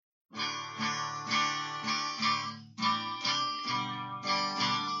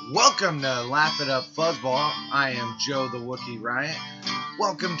Welcome to Laugh It Up Fuzzball. I am Joe the Wookiee Riot.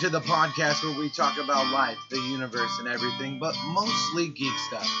 Welcome to the podcast where we talk about life, the universe, and everything, but mostly geek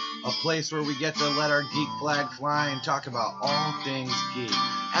stuff. A place where we get to let our geek flag fly and talk about all things geek.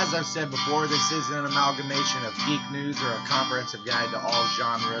 As I've said before, this isn't an amalgamation of geek news or a comprehensive guide to all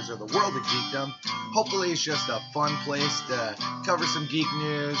genres or the world of geekdom. Hopefully it's just a fun place to cover some geek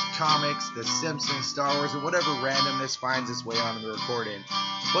news, comics, The Simpsons, Star Wars, and whatever randomness finds its way onto the recording.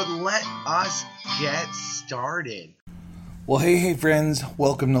 But let us get started. Well, hey friends,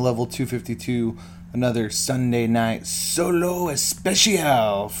 welcome to Level 252, another Sunday night solo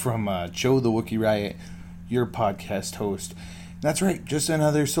especial from Joe the Wookiee Riot, your podcast host. That's right, just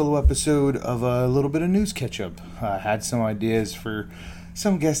another solo episode of a little bit of news catch-up. I had some ideas for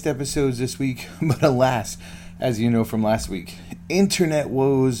some guest episodes this week, but alas, as you know from last week, internet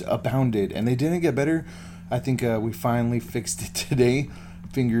woes abounded, and they didn't get better. I think we finally fixed it today,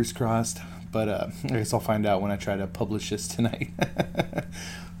 fingers crossed. But I guess I'll find out when I try to publish this tonight.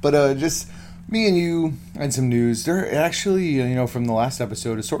 But just me and you and some news. There actually, from the last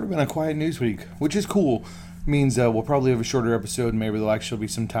episode, it's sort of been a quiet news week, which is cool. Means we'll probably have a shorter episode. Maybe there'll actually be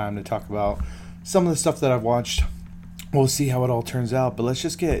some time to talk about some of the stuff that I've watched. We'll see how it all turns out. But let's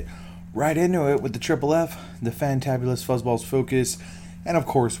just get right into it with the Triple F, the Fantabulous Fuzzballs Focus. And of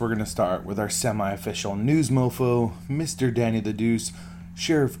course, we're going to start with our semi-official news mofo, Mr. Danny the Deuce,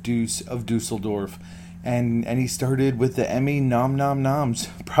 Sheriff Deuce of Dusseldorf, and he started with the Emmy Nom Nom Noms.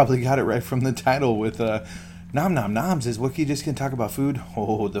 Probably got it right from the title with Nom Nom Noms. Is Wookiee just gonna talk about food?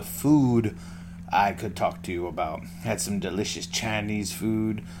 Oh, the food I could talk to you about. Had some delicious Chinese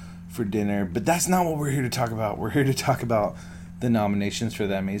food for dinner, but that's not what we're here to talk about. We're here to talk about the nominations for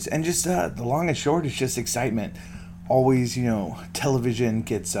the Emmys, and just the long and short is just excitement. Always, television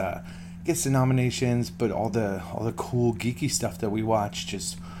gets the nominations, but all the cool geeky stuff that we watch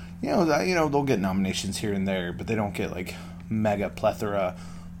just they'll get nominations here and there, but they don't get like mega plethora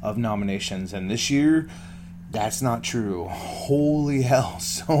of nominations. And this year that's not true. Holy hell,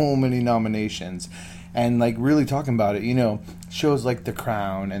 so many nominations. And like really talking about it, shows like The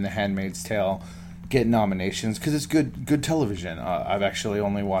Crown and The Handmaid's Tale get nominations because it's good television. I've actually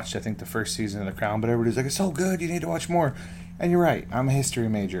only watched I think the first season of The Crown, but everybody's like, it's so good, you need to watch more. And you're right, I'm a history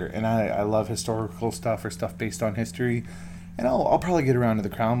major, and I love historical stuff or stuff based on history. And I'll probably get around to The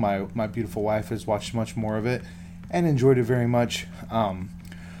Crown. My beautiful wife has watched much more of it and enjoyed it very much.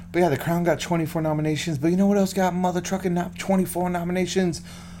 But yeah, The Crown got 24 nominations. But you know what else got mother trucking 24 nominations?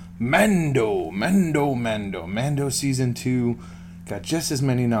 Mando Season 2 got just as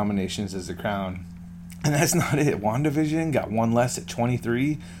many nominations as The Crown. And that's not it. WandaVision got one less at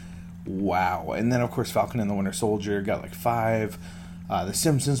 23. Wow. And then, of course, Falcon and the Winter Soldier got like 5. The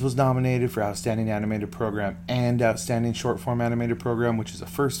Simpsons was nominated for Outstanding Animated Program and Outstanding Short Form Animated Program, which is a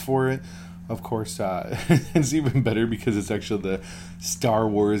first for it. Of course, it's even better because it's actually the Star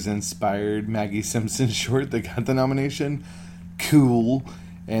Wars-inspired Maggie Simpson short that got the nomination. Cool.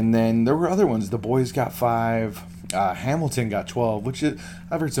 And then there were other ones. The Boys got 5. Hamilton got 12, which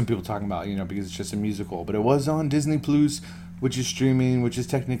I've heard some people talking about, because it's just a musical. But it was on Disney Plus, which is streaming, which is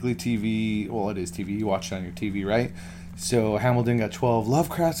technically TV. Well, it is TV. You watch it on your TV, right? So Hamilton got 12.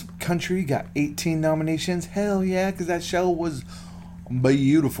 Lovecraft Country got 18 nominations. Hell yeah, because that show was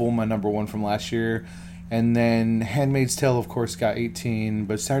beautiful. My number one from last year. And then Handmaid's Tale, of course, got 18.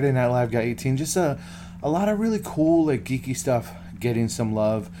 But Saturday Night Live got 18. Just a lot of really cool, like, geeky stuff getting some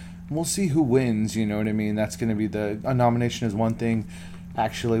love. We'll see who wins, you know what I mean? That's going to be a nomination is one thing.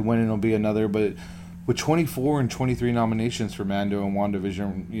 Actually winning will be another. But with 24 and 23 nominations for Mando and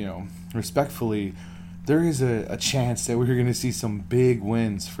WandaVision, respectfully, there is a chance that we're going to see some big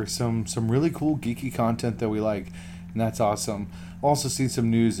wins for some really cool geeky content that we like, and that's awesome. Also seen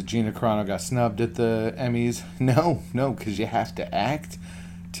some news that Gina Carano got snubbed at the Emmys. No, because you have to act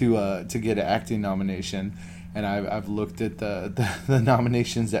to get an acting nomination, and I've looked at the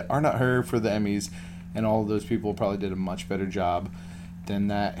nominations that are not her for the Emmys, and all of those people probably did a much better job than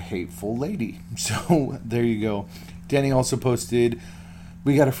that hateful lady. So there you go. Danny also posted,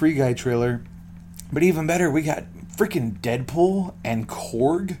 we got a Free Guy trailer, but even better, we got freaking Deadpool and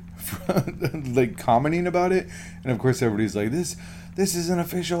Korg like commenting about it. And of course everybody's like, this isn't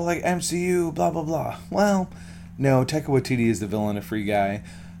official, like MCU, blah blah blah. Well, no, Taika Waititi is the villain of Free Guy,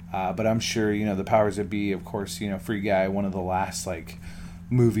 but I'm sure the powers that be, of course, Free Guy, one of the last like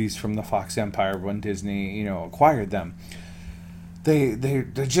movies from the Fox Empire when Disney acquired them. They're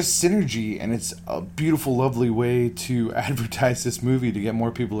just synergy, and it's a beautiful, lovely way to advertise this movie to get more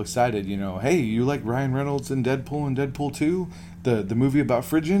people excited. Hey, you like Ryan Reynolds and Deadpool 2? The movie about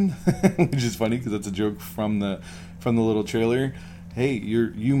Phrygian? Which is funny because that's a joke from the little trailer. hey,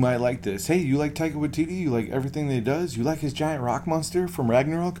 you might like this. Hey, you like Taika Waititi? You like everything that he does? You like his giant rock monster from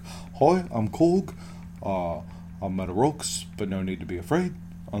Ragnarok? Hi, I'm Korg. I'm made of rocks, but no need to be afraid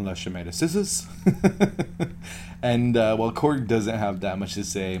unless you're made of scissors. And while Korg doesn't have that much to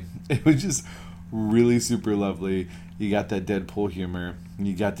say, it was just really super lovely. You got that Deadpool humor.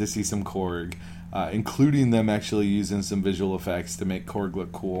 You got to see some Korg, including them actually using some visual effects to make Korg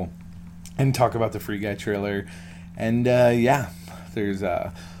look cool. And talk about the Free Guy trailer. And there's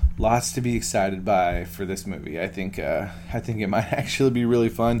lots to be excited by for this movie. I think it might actually be really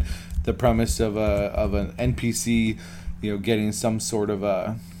fun. The premise of an NPC, getting some sort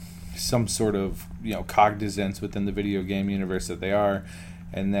of cognizance within the video game universe that they are,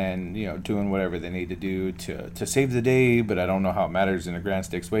 and then doing whatever they need to do to save the day. But I don't know how it matters in a grand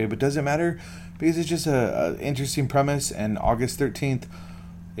stakes way. But does it matter? Because it's just a interesting premise. And August 13th,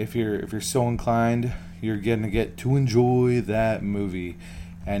 if you're so inclined, you're gonna get to enjoy that movie,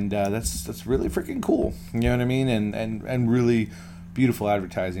 and that's really freaking cool. You know what I mean? And really beautiful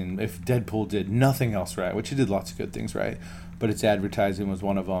advertising. If Deadpool did nothing else right, which he did lots of good things right, but its advertising was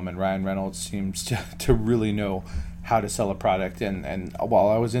one of them, and Ryan Reynolds seems to really know how to sell a product. And while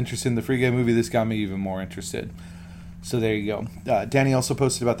I was interested in the Free Guy movie, this got me even more interested. So there you go. Danny also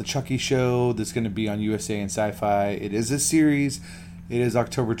posted about the Chucky show that's going to be on USA and Sci-Fi. It is a series. It is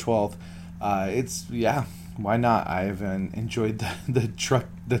October 12th. Why not? I've enjoyed the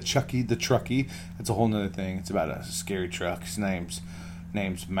Trucky. That's a whole nother thing. It's about a scary truck. His name's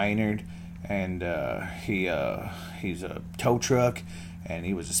Maynard, and he's a tow truck, and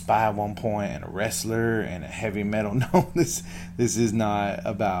he was a spy at one point, and a wrestler, and a heavy metal. No, this is not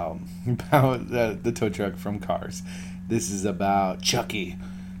about the tow truck from Cars. This is about Chucky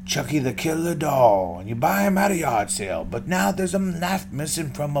the Killer Doll, and you buy him at a yard sale, but now there's a knife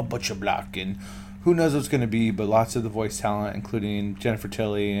missing from a butcher block, and who knows what's going to be. But lots of the voice talent, including Jennifer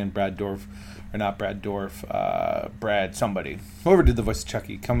Tilly and Brad somebody, whoever did the voice of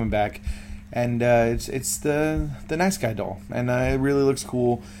Chucky, coming back, and it's the nice guy doll, and it really looks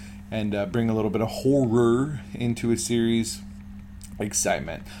cool, and bring a little bit of horror into a series.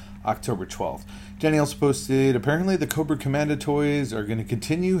 Excitement. October 12th. Jenny also posted, apparently the Cobra Commando toys are going to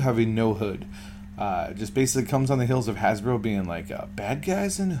continue having no hood. Just basically comes on the heels of Hasbro being like, bad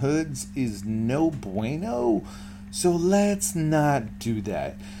guys in hoods is no bueno, so let's not do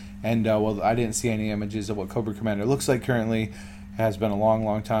that. And, I didn't see any images of what Cobra Commander looks like currently. It has been a long,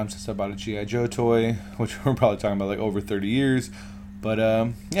 long time since I bought a G.I. Joe toy, which we're probably talking about like over 30 years. But, I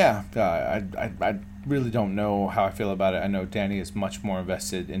really don't know how I feel about it. I know Danny is much more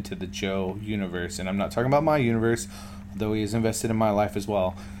invested into the Joe universe, and I'm not talking about my universe, although he is invested in my life as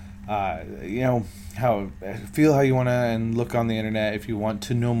well. Feel how you want to, and look on the internet if you want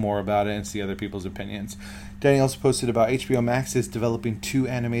to know more about it and see other people's opinions. Danny also posted about HBO Max is developing 2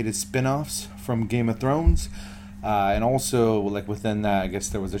 animated spin-offs from Game of Thrones. And also, like within that, I guess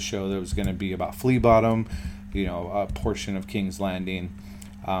there was a show that was going to be about Flea Bottom, a portion of King's Landing.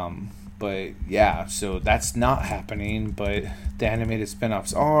 But yeah, so that's not happening, but the animated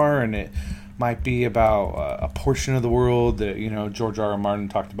spin-offs are, and it might be about a portion of the world that, George R.R. Martin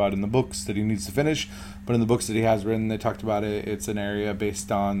talked about in the books that he needs to finish, but in the books that he has written, they talked about it. It's an area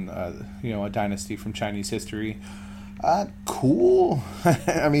based on, a dynasty from Chinese history. Cool.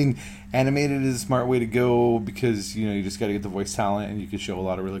 I mean, animated is a smart way to go because, you just got to get the voice talent, and you can show a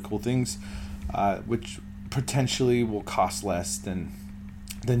lot of really cool things, which potentially will cost less than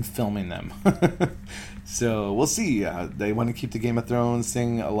filming them. So we'll see. They want to keep the Game of Thrones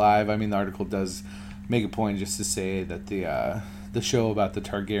thing alive. I mean, the article does make a point just to say that the show about the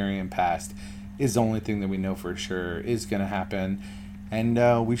Targaryen past is the only thing that we know for sure is going to happen,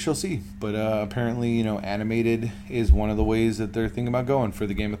 and we shall see. But apparently, animated is one of the ways that they're thinking about going for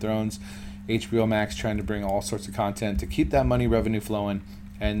the Game of Thrones. HBO Max trying to bring all sorts of content to keep that money revenue flowing,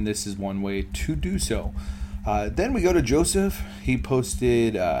 and this is one way to do so. Then we go to Joseph. He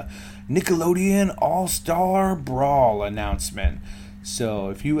posted Nickelodeon All-Star Brawl announcement. So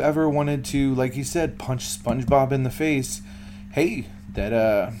if you ever wanted to, like he said, punch SpongeBob in the face, hey,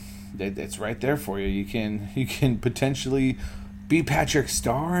 that's right there for you. You can potentially be Patrick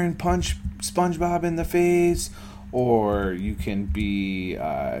Star and punch SpongeBob in the face, or you can be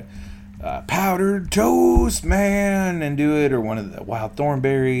Powdered Toast Man and do it, or one of the Wild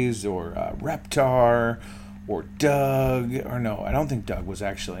Thornberries, or Reptar, or Doug, or no, I don't think Doug was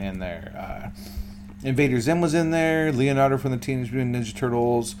actually in there. Invader Zim was in there, Leonardo from the Teenage Mutant Ninja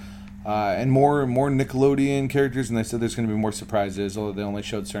Turtles, and more Nickelodeon characters, and they said there's going to be more surprises, although they only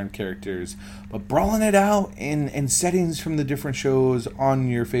showed certain characters. But brawling it out in settings from the different shows on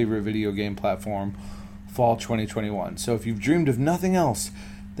your favorite video game platform fall 2021. So if you've dreamed of nothing else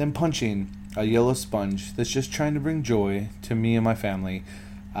than punching a yellow sponge that's just trying to bring joy to me and my family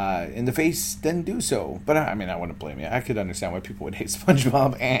in the face, then do so. But I wouldn't blame you. I could understand why people would hate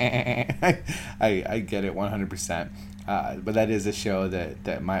SpongeBob. I get it 100%. But that is a show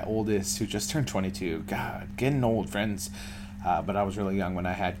that my oldest, who just turned 22, God, getting old, friends. But I was really young when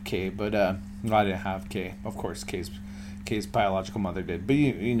I had Kay. But I didn't have Kay. Of course, Kay's biological mother did. But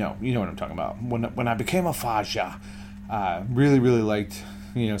you know what I'm talking about. When I became a Faja, really, really liked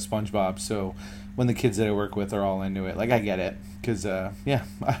SpongeBob. So when the kids that I work with are all into it, I get it. Because,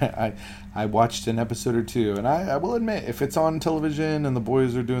 I watched an episode or two, and I will admit, if it's on television and the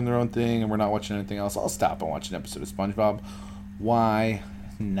boys are doing their own thing and we're not watching anything else, I'll stop and watch an episode of SpongeBob. Why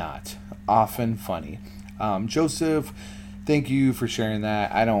not? Often funny. Joseph, thank you for sharing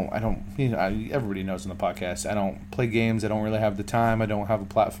that. I don't, everybody knows on the podcast, I don't play games. I don't really have the time. I don't have a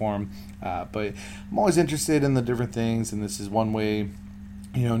platform. But I'm always interested in the different things, and this is one way,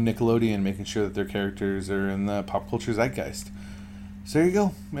 Nickelodeon making sure that their characters are in the pop culture zeitgeist. So there you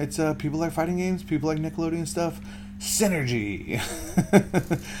go. It's people like fighting games, people like Nickelodeon stuff. Synergy.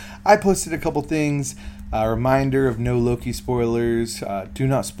 I posted a couple things. A reminder of no Loki spoilers. Do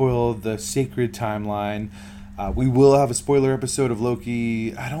not spoil the sacred timeline. We will have a spoiler episode of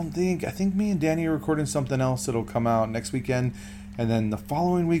Loki. I think me and Danny are recording something else that'll come out next weekend. And then the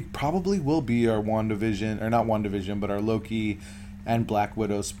following week probably will be our WandaVision, or not WandaVision, but our Loki and Black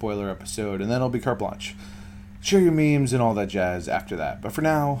Widow spoiler episode. And then it'll be carte blanche. Share your memes and all that jazz after that. But for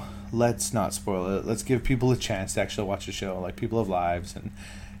now, let's not spoil it. Let's give people a chance to actually watch the show. Like, people have lives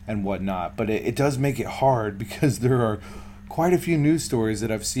and whatnot. But it does make it hard because there are quite a few news stories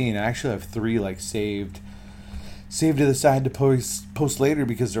that I've seen. I actually have 3 saved to the side to post later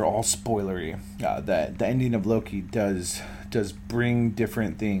because they're all spoilery. The ending of Loki does bring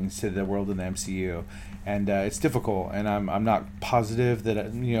different things to the world of the MCU, and it's difficult. And I'm not positive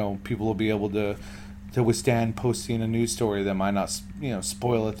that people will be able to withstand posting a news story that might not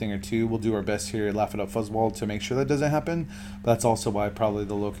spoil a thing or two. We'll do our best here at Laugh It Up Fuzzball to make sure that doesn't happen. But that's also why probably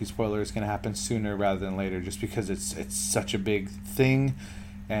the Loki spoiler is going to happen sooner rather than later, just because it's such a big thing.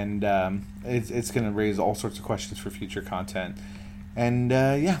 And it's going to raise all sorts of questions for future content. And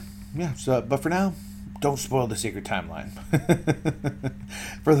So, but for now, don't spoil the sacred timeline.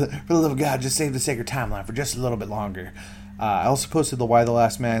 for the love of God, just save the sacred timeline for just a little bit longer. I also posted the Y the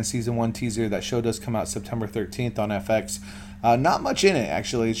Last Man Season 1 teaser. That show does come out September 13th on FX. Not much in it,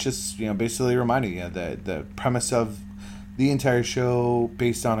 actually. It's just basically reminding you that the premise of the entire show,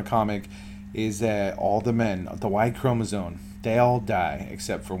 based on a comic, is that all the men, the Y chromosome, they all die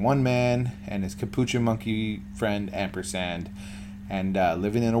except for one man and his capuchin monkey friend Ampersand, and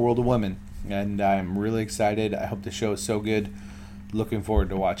living in a world of women. And I'm really excited. I hope the show is so good. Looking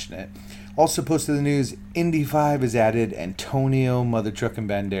forward to watching it. Also posted the news, Indy 5 has added Antonio Mother Truckin'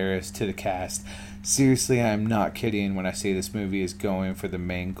 Banderas to the cast. Seriously, I'm not kidding when I say this movie is going for the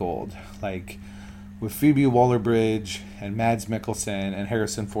main gold. With Phoebe Waller-Bridge and Mads Mikkelsen and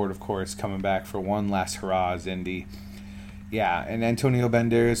Harrison Ford, of course, coming back for one last hurrah as Indy. Yeah, and Antonio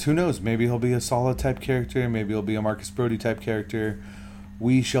Banderas, who knows? Maybe he'll be a Sala type character. Maybe he'll be a Marcus Brody type character.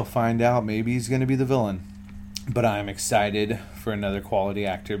 We shall find out. Maybe he's going to be the villain. But I'm excited for another quality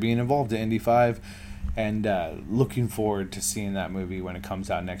actor being involved in Indy 5 and looking forward to seeing that movie when it comes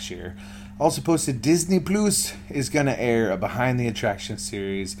out next year. Also posted Disney Plus is going to air a Behind the Attractions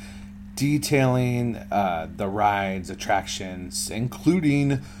series detailing the rides, attractions,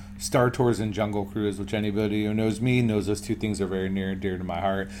 including Star Tours and Jungle Cruise, which anybody who knows me knows those two things are very near and dear to my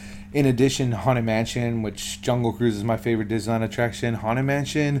heart. In addition, Haunted Mansion, which Jungle Cruise is my favorite Disneyland attraction. Haunted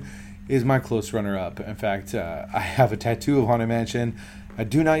Mansion is my close runner-up. In fact, I have a tattoo of Haunted Mansion. I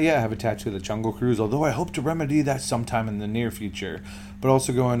do not yet have a tattoo of the Jungle Cruise, although I hope to remedy that sometime in the near future. But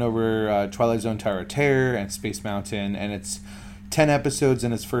also going over Twilight Zone Tower of Terror and Space Mountain, and it's 10 episodes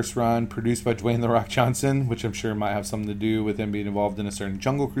in its first run, produced by Dwayne "The Rock" Johnson, which I'm sure might have something to do with him being involved in a certain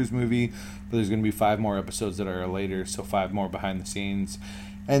Jungle Cruise movie. But there's going to be 5 more episodes that are later, so 5 more behind the scenes.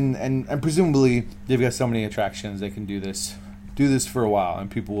 And presumably, they've got so many attractions they can do this for a while, and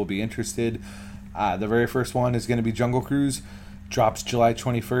people will be interested. The very first one is going to be Jungle Cruise, drops July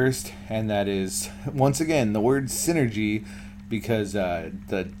 21st, and that is, once again, the word synergy, because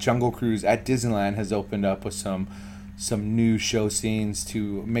the Jungle Cruise at Disneyland has opened up with some new show scenes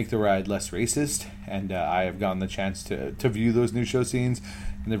to make the ride less racist, and I have gotten the chance to view those new show scenes,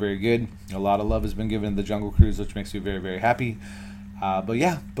 and they're very good. A lot of love has been given to the Jungle Cruise, which makes me very, very happy.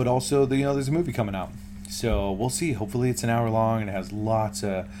 But also there's a movie coming out, so we'll see. Hopefully it's an hour long and it has lots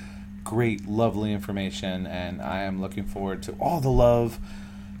of great, lovely information, and I am looking forward to all the love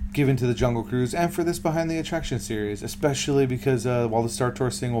given to the Jungle Cruise and for this Behind the Attraction series, especially because while the Star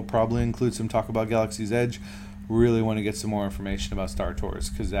Tours thing will probably include some talk about Galaxy's Edge, really want to get some more information about Star Tours,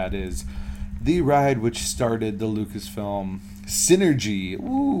 because that is the ride which started the Lucasfilm Synergy.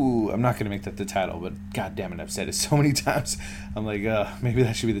 Ooh, I'm not going to make that the title, but god damn it, I've said it so many times. I'm like, maybe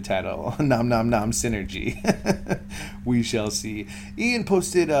that should be the title. Nom nom nom Synergy. We shall see. Ian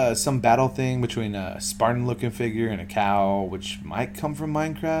posted some battle thing between a Spartan looking figure and a cow, which might come from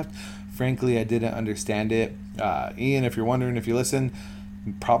Minecraft. Frankly, I didn't understand it. Ian, if you're wondering, if you listen,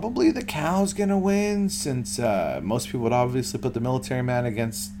 probably the cow's gonna win, since most people would obviously put the military man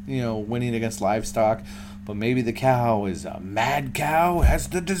against, winning against livestock. But maybe the cow is a mad cow, has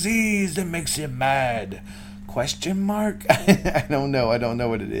the disease that makes him mad. Question mark? I don't know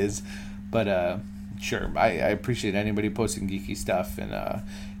what it is. But sure, I appreciate anybody posting geeky stuff, and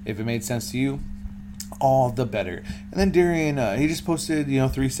if it made sense to you, all the better. And then Darian, he just posted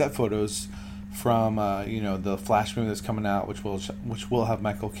 3 set photos from the Flash movie that's coming out, which will have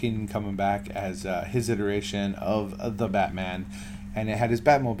Michael Keaton coming back as his iteration of the Batman. And it had his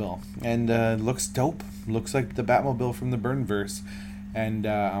Batmobile, and looks dope. Looks like the Batmobile from the Burnverse, and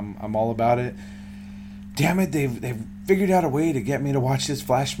I'm all about it. Damn it, they've figured out a way to get me to watch this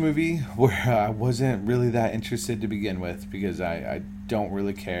Flash movie where I wasn't really that interested to begin with, because I don't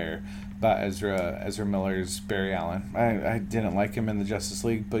really care about Ezra Miller's Barry Allen. I didn't like him in the Justice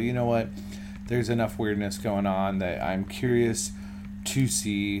League, but you know what? There's enough weirdness going on that I'm curious to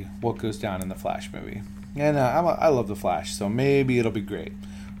see what goes down in the Flash movie. And I love the Flash, so maybe it'll be great,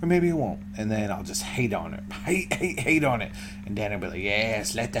 or maybe it won't, and then I'll just hate on it, hate on it, and Dan will be like,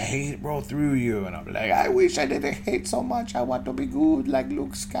 yes, let the hate roll through you, and I'll be like, I wish I didn't hate so much, I want to be good like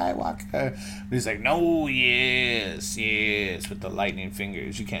Luke Skywalker. And he's like, no, yes, with the lightning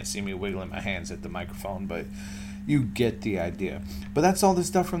fingers. You can't see me wiggling my hands at the microphone, but you get the idea. But that's all the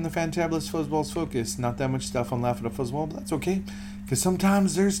stuff from the Fantabulous Fuzzballs Focus. Not that much stuff on Laughing at Fuzzball, but that's okay, because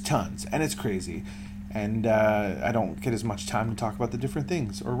sometimes there's tons, and it's crazy. And I don't get as much time to talk about the different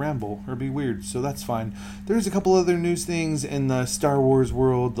things, or ramble, or be weird, so that's fine. There's a couple other news things in the Star Wars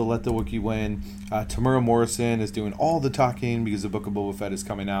world to let the Wookiee win. Tamura Morrison is doing all the talking because the Book of Boba Fett is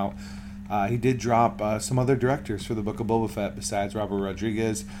coming out. He did drop some other directors for the Book of Boba Fett besides Robert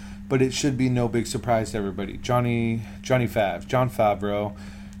Rodriguez, but it should be no big surprise to everybody. John Favreau,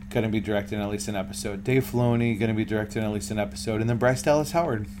 going to be directing at least an episode. Dave Filoni, going to be directing at least an episode. And then Bryce Dallas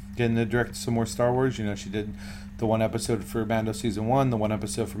Howard, getting to direct some more Star Wars. She did the 1 episode for Mando Season 1, the 1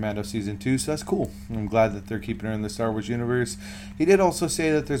 episode for Mando Season 2, so that's cool. I'm glad that they're keeping her in the Star Wars universe. He did also say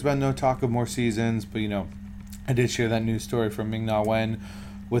that there's been no talk of more seasons, but, I did share that news story from Ming-Na Wen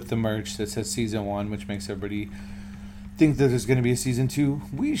with the merch that says Season 1, which makes everybody think that there's going to be a Season 2.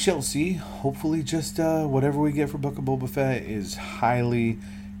 We shall see. Hopefully just whatever we get for Book of Boba Fett is highly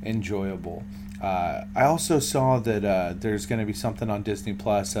enjoyable. I also saw that there's going to be something on Disney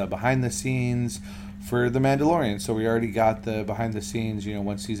Plus behind the scenes for The Mandalorian. So we already got the behind the scenes,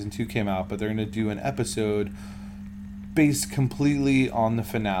 when Season 2 came out, but they're going to do an episode based completely on the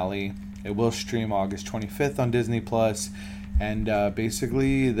finale. It will stream August 25th on Disney Plus, and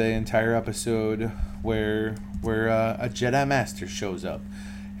basically the entire episode where a Jedi Master shows up,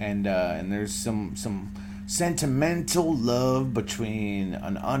 and there's some sentimental love between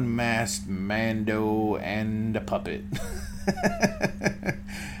an unmasked Mando and a puppet,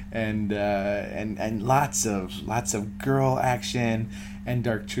 and lots of girl action and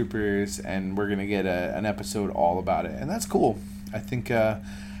Dark Troopers, and we're gonna get an episode all about it, and that's cool. I think I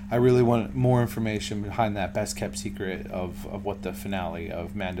really want more information behind that best kept secret of what the finale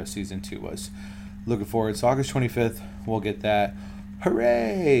of Mando Season 2 was. Looking forward. So August 25th, we'll get that.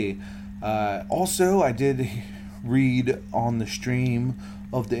 Hooray! Also, I did read on the stream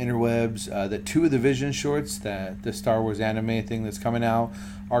of the interwebs that 2 of the Vision shorts, that the Star Wars anime thing that's coming out,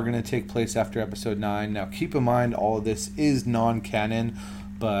 are going to take place after Episode 9. Now, keep in mind, all of this is non-canon,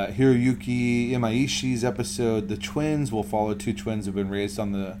 but Hiroyuki Imaishi's episode, The Twins, will follow 2 twins who have been raised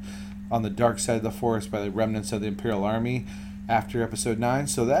on the dark side of the Force by the remnants of the Imperial Army after Episode 9,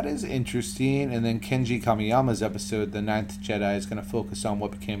 so that is interesting. And then Kenji Kamiyama's episode, The Ninth Jedi, is going to focus on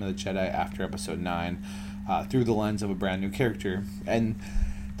what became of the Jedi after Episode 9 through the lens of a brand new character. And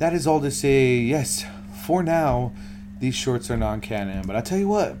that is all to say, yes, for now, these shorts are non-canon. But I tell you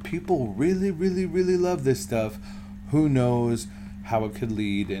what, people really, really, really love this stuff. Who knows how it could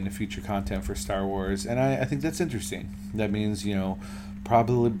lead into future content for Star Wars. And I think that's interesting. That means,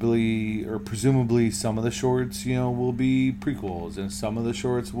 probably or presumably some of the shorts, will be prequels, and some of the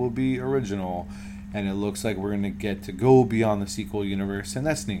shorts will be original, and it looks like we're going to get to go beyond the sequel universe, and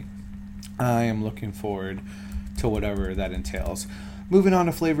that's neat. I am looking forward to whatever that entails. moving on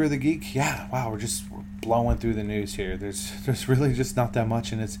to Flavor of the Geek. Yeah, wow, we're blowing through the news here. There's really just not that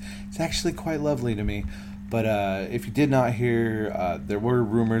much, and it's actually quite lovely to me. But if you did not hear, there were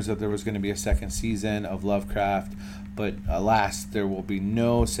rumors that there was going to be a second season of Lovecraft, but alas, there will be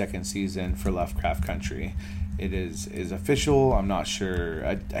no second season for Lovecraft Country. It is official. I'm not sure.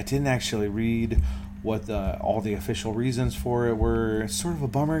 I didn't actually read what all the official reasons for it were. It's sort of a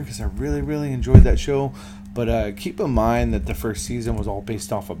bummer because I really, really enjoyed that show. But keep in mind that the first season was all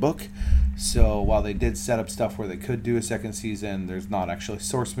based off a book. So while they did set up stuff where they could do a second season, there's not actually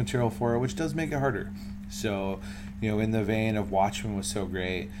source material for it, which does make it harder. So, in the vein of Watchmen was so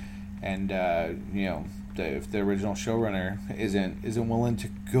great, and if the original showrunner isn't willing to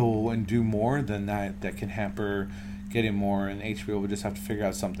go and do more, then that can hamper getting more, and HBO would just have to figure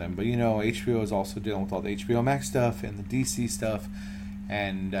out something. But HBO is also dealing with all the HBO Max stuff and the DC stuff,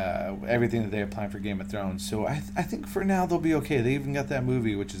 and everything that they have planned for Game of Thrones. So I think for now they'll be okay. They even got that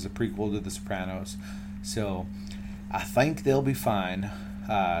movie, which is a prequel to The Sopranos. So I think they'll be fine.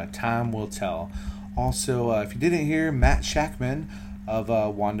 Time will tell. Also, if you didn't hear, Matt Shakman of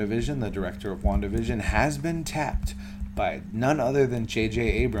WandaVision, the director of WandaVision, has been tapped by none other than J.J.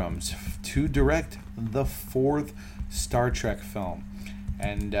 Abrams to direct the 4th Star Trek film.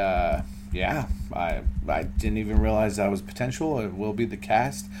 And I didn't even realize that was potential. It will be the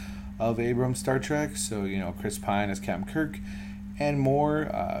cast of Abrams' Star Trek. So, Chris Pine as Captain Kirk and more,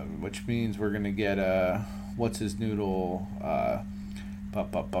 which means we're going to get, what's his noodle,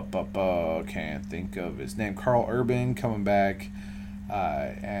 can't think of his name, Carl Urban coming back,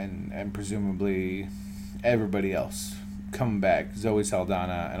 and presumably everybody else coming back, Zoe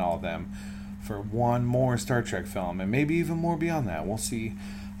Saldana and all of them, for one more Star Trek film, and maybe even more beyond that. We'll see.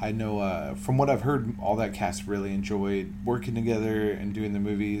 I know from what I've heard, all that cast really enjoyed working together and doing the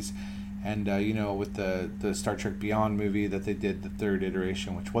movies. And, with the Star Trek Beyond movie that they did, the 3rd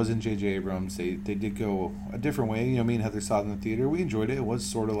iteration, which wasn't J.J. Abrams, they did go a different way. Me and Heather saw it in the theater. We enjoyed it. It was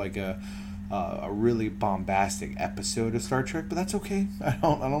sort of like a really bombastic episode of Star Trek, but that's okay. I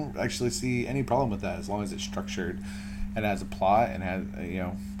don't actually see any problem with that as long as it's structured and has a plot and has,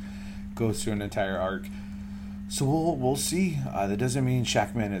 goes through an entire arc. So we'll see. That doesn't mean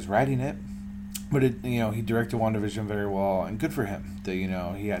Shakman is writing it. But he directed WandaVision very well, and good for him.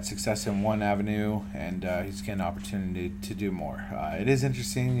 He had success in one avenue, and he's getting an opportunity to do more. It is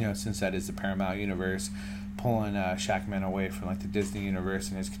interesting, since that is the Paramount universe, pulling Shakman away from the Disney universe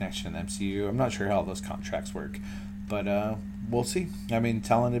and his connection to the MCU. I'm not sure how those contracts work, but we'll see.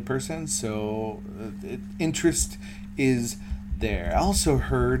 Talented person, so interest is there. I also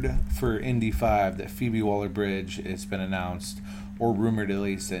heard for Indy 5 that Phoebe Waller-Bridge, it's been announced, or rumored at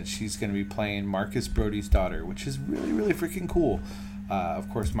least, that she's going to be playing Marcus Brody's daughter, which is really, really freaking cool. Of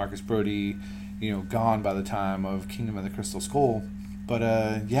course, Marcus Brody, gone by the time of Kingdom of the Crystal Skull. But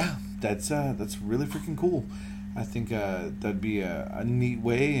that's really freaking cool. I think that'd be a neat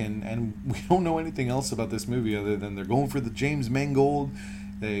way, and we don't know anything else about this movie other than they're going for the James Mangold.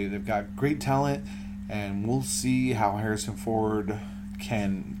 They've got great talent, and we'll see how Harrison Ford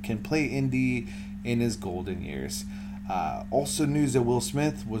can play Indy in his golden years. Also news that Will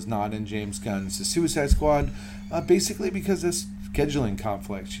Smith was not in James Gunn's The Suicide Squad, basically because of scheduling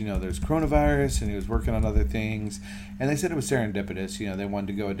conflicts. There's coronavirus, and he was working on other things, and they said it was serendipitous. They wanted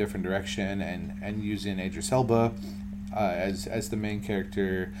to go a different direction and using Idris Elba as the main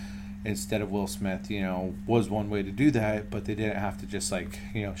character instead of Will Smith, was one way to do that, but they didn't have to just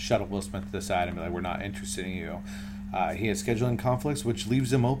shuttle Will Smith to the side and be like, we're not interested in you. He has scheduling conflicts, which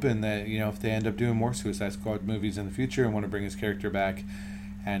leaves him open that, if they end up doing more Suicide Squad movies in the future and want to bring his character back.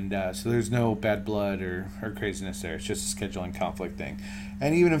 And so there's no bad blood or craziness there. It's just a scheduling conflict thing.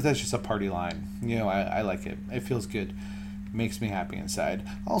 And even if that's just a party line, I like it. It feels good. Makes me happy inside.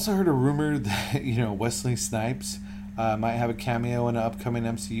 I also heard a rumor that, Wesley Snipes might have a cameo in an upcoming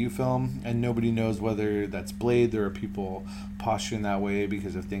MCU film, and nobody knows whether that's Blade. There are people posturing that way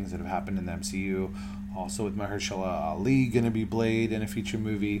because of things that have happened in the MCU. Also with Mahershala Ali going to be Blade in a future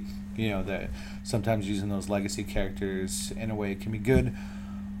movie. That sometimes using those legacy characters in a way can be good.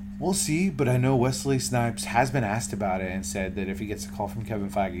 We'll see, but I know Wesley Snipes has been asked about it and said that if he gets a call from Kevin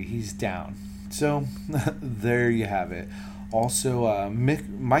Feige, he's down. So there you have it. Also,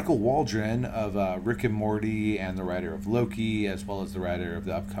 Michael Waldron of Rick and Morty and the writer of Loki, as well as the writer of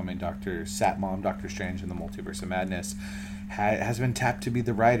the upcoming Dr. Satmom, Doctor Strange and the Multiverse of Madness, has been tapped to be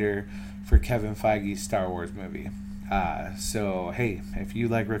the writer for Kevin Feige's Star Wars movie. So, hey, if you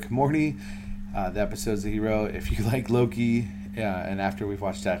like Rick and Morty, the episodes that he wrote, if you like Loki, and after we've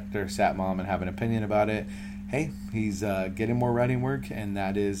watched Dr. Satmom and have an opinion about it, hey, he's getting more writing work, and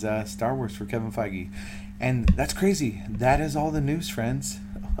that is Star Wars for Kevin Feige. And that's crazy. That is all the news, friends.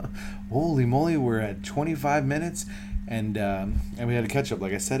 Holy moly, we're at 25 minutes, and we had to catch up.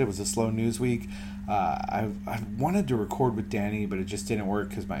 Like I said, it was a slow news week. I wanted to record with Danny, but it just didn't work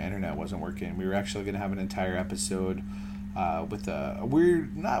because my internet wasn't working. We were actually going to have an entire episode with a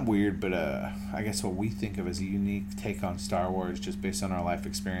weird, not weird, but I guess what we think of as a unique take on Star Wars just based on our life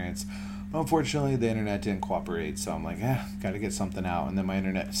experience. Unfortunately, the internet didn't cooperate, so I'm like, got to get something out. And then my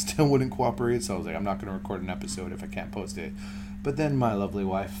internet still wouldn't cooperate, so I was like, I'm not going to record an episode if I can't post it. But then my lovely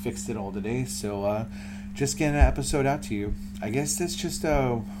wife fixed it all today, so just getting an episode out to you. I guess that's just,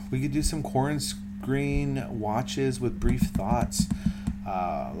 we could do some screen watches with brief thoughts.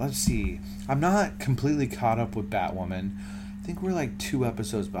 Let's see. I'm not completely caught up with Batwoman. I think we're like 2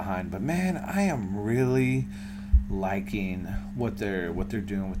 episodes behind, but man, I am really liking what they're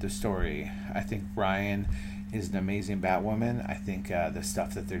doing with the story. I think Ryan is an amazing Batwoman. I think the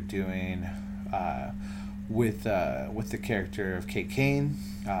stuff that they're doing with the character of Kate Kane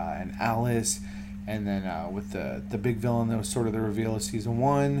and Alice, and then with the big villain that was sort of the reveal of season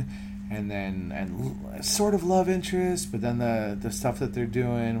 1, and sort of love interest, but then the stuff that they're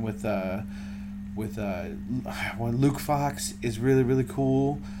doing with Luke Fox is really, really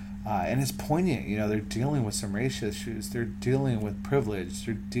cool. And it's poignant, they're dealing with some racial issues, they're dealing with privilege,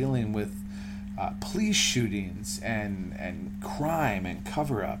 they're dealing with police shootings and crime and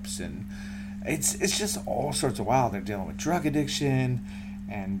cover-ups, and it's just all sorts of wild. They're dealing with drug addiction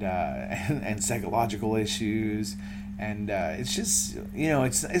and psychological issues, and it's just,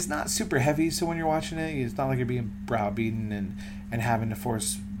 it's not super heavy, so when you're watching it, it's not like you're being browbeaten and having to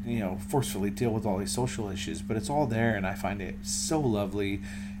forcefully deal with all these social issues, but it's all there, and I find it so lovely.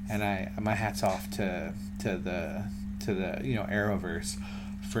 And my hat's off to the Arrowverse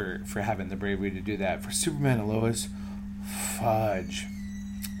for having the bravery to do that. For Superman and Lois, fudge,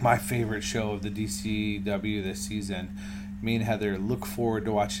 my favorite show of the DCW this season. Me and Heather look forward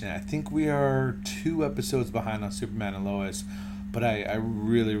to watching it. I think we are 2 episodes behind on Superman and Lois, but I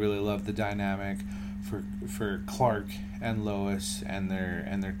really, really love the dynamic for Clark and Lois and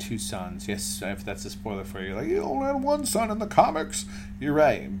their 2 sons. Yes, if that's a spoiler for you, like, you only had 1 son in the comics. You're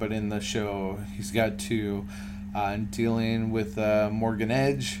right, but in the show he's got 2. Dealing with Morgan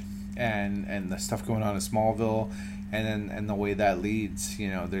Edge and the stuff going on in Smallville, and the way that leads.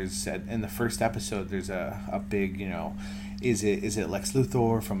 There's in the first episode there's a big is it Lex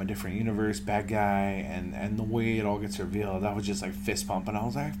Luthor from a different universe, bad guy, and the way it all gets revealed, that was just like fist pump, and I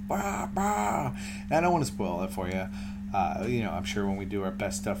was like, bah, bah. And I don't want to spoil that for you. I'm sure when we do our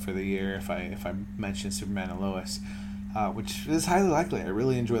best stuff for the year, if I mention Superman and Lois, which is highly likely, I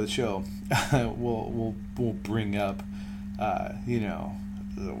really enjoy the show, we'll bring up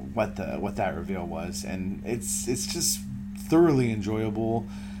what that reveal was, and it's just thoroughly enjoyable.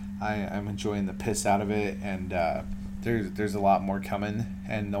 I'm enjoying the piss out of it, and there's a lot more coming,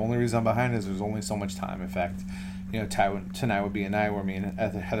 and the only reason I'm behind is there's only so much time. In fact, tonight would be a night where me and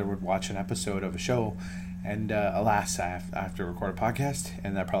Heather would watch an episode of a show, and alas, I have to record a podcast,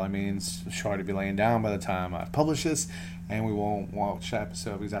 and that probably means she'll already be laying down by the time I publish this, and we won't watch that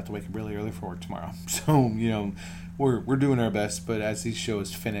episode because I have to wake up really early for work tomorrow. So we're doing our best, but as these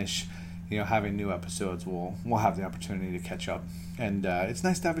shows finish, having new episodes, we'll have the opportunity to catch up, and it's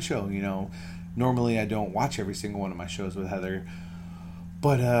nice to have a show. Normally I don't watch every single one of my shows with Heather,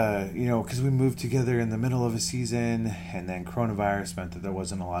 but because we moved together in the middle of a season, and then coronavirus meant that there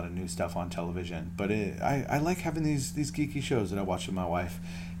wasn't a lot of new stuff on television. But I like having these geeky shows that I watch with my wife,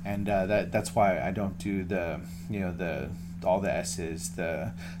 and that's why I don't do the all the S's,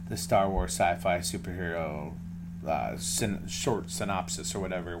 the Star Wars sci-fi superhero short synopsis or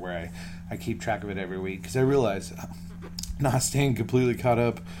whatever, where I keep track of it every week, because I realize not staying completely caught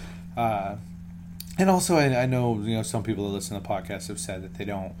up. And also, I know some people that listen to podcasts have said that they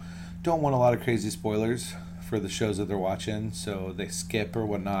don't want a lot of crazy spoilers for the shows that they're watching, so they skip or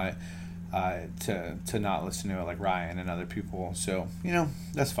whatnot to not listen to it, like Ryan and other people. So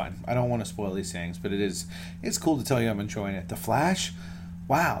that's fine. I don't want to spoil these things, but it's cool to tell you I'm enjoying it. The Flash,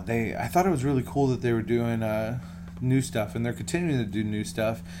 wow! I thought it was really cool that they were doing new stuff, and they're continuing to do new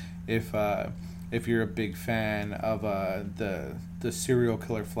stuff. If you're a big fan of the serial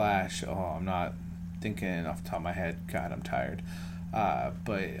killer Flash, I'm not thinking off the top of my head. God, I'm tired.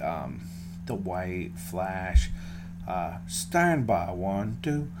 But the White Flash, stand by 1,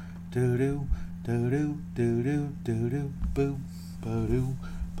 2, do do do do do do do do boo ba do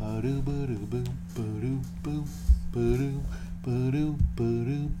ba do ba do boo ba do boo ba do ba do ba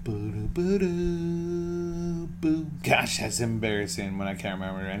do ba do ba do boo. Gosh, that's embarrassing when I can't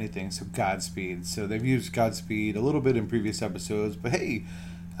remember anything. So Godspeed. So they've used Godspeed a little bit in previous episodes, but hey,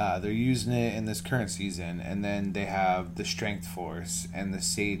 They're using it in this current season, and then they have the Strength Force and the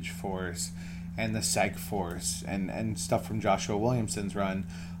Sage Force and the Psych Force and stuff from Joshua Williamson's run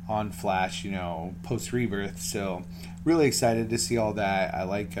on Flash, post Rebirth. So really excited to see all that. I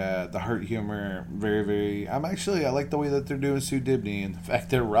like the heart humor, very, very. I like the way that they're doing Sue Dibney and the fact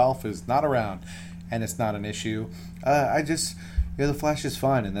that Ralph is not around, and it's not an issue. The Flash is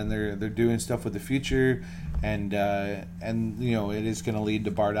fun, and then they're doing stuff with the future, and it is going to lead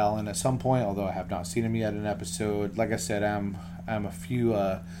to Bart Allen at some point. Although I have not seen him yet in an episode. Like I said, I'm a few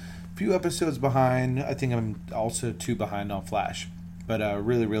episodes behind. I think I'm also 2 behind on Flash. But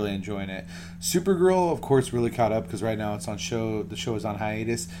really, really enjoying it. Supergirl, of course, really caught up because right now it's on show. The show is on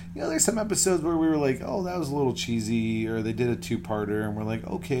hiatus. There's some episodes where we were like, oh, that was a little cheesy, or they did a 2-parter, and we're like,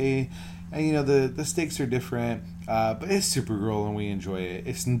 okay. And the stakes are different, but it's Supergirl, and we enjoy it.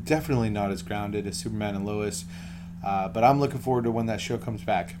 It's definitely not as grounded as Superman and Lois, but I'm looking forward to when that show comes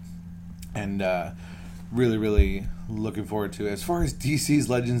back, and really, really looking forward to it. As far as DC's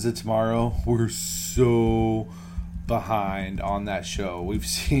Legends of Tomorrow, we're so behind on that show. We've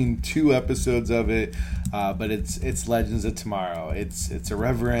seen 2 episodes of it, but it's Legends of Tomorrow. It's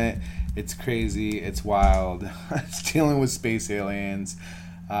irreverent, it's crazy, it's wild. It's dealing with space aliens,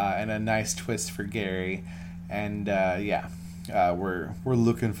 and a nice twist for Gary. And we're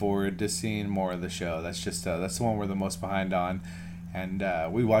looking forward to seeing more of the show. That's the one we're the most behind on. And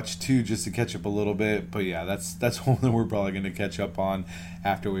we watched 2 just to catch up a little bit, but yeah, that's one that we're probably going to catch up on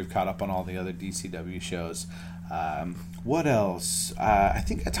after we've caught up on all the other DCW shows. What else? I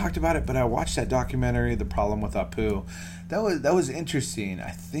think I talked about it, but I watched that documentary, The Problem with Apu. That was interesting. I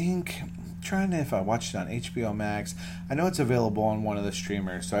think if I watched it on HBO Max. I know it's available on one of the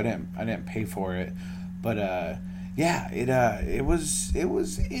streamers, so I didn't pay for it. But it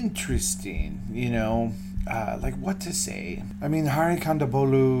was interesting. Like what to say. I mean, Hari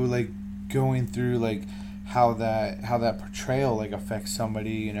Kondabolu going through how that portrayal affects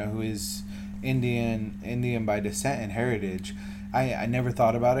somebody who is Indian by descent and heritage. I never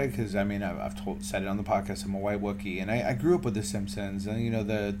thought about it because I've said it on the podcast. I'm a white Wookiee, and I grew up with The Simpsons, and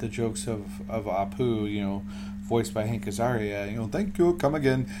the jokes of Apu, voiced by Hank Azaria. Thank you, come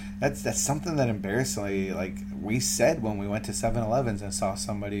again. That's something that embarrassingly we said when we went to 7-Elevens and saw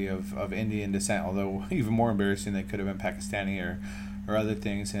somebody of Indian descent. Although even more embarrassing, they could have been Pakistani or other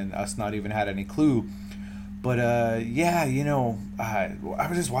things, and us not even had any clue. But I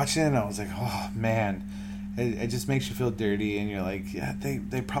was just watching it and I was like, oh man, it just makes you feel dirty, and you're like, yeah,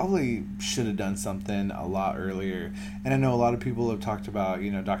 they probably should have done something a lot earlier. And I know a lot of people have talked about,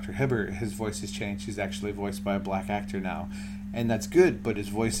 Dr. Hibbert, his voice has changed. He's actually voiced by a black actor now, and that's good, but his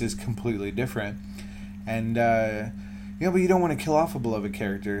voice is completely different. And but you don't want to kill off a beloved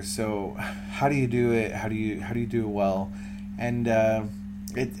character, so how do you do it? How do you do it well? And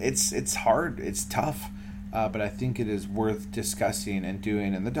it's hard, it's tough. But I think it is worth discussing and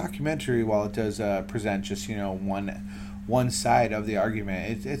doing. And the documentary, while it does present just one side of the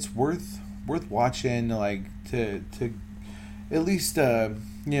argument, it's worth watching. To at least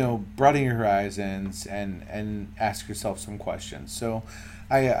broaden your horizons and ask yourself some questions. So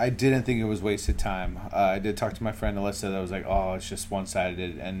I didn't think it was wasted time. I did talk to my friend Alyssa that was like, oh, it's just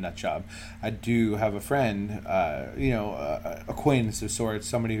one-sided and nut job. I do have a friend, acquaintance of sorts,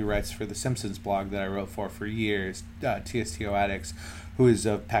 somebody who writes for the Simpsons blog that I wrote for years, TSTO Addicts, who is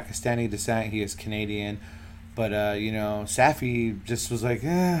of Pakistani descent. He is Canadian. But Safi just was like,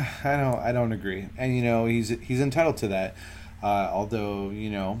 I don't agree. And he's entitled to that. Although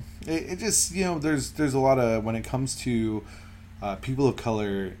it just there's a lot of, when it comes to people of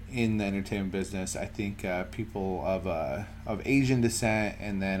color in the entertainment business, I think people of Asian descent,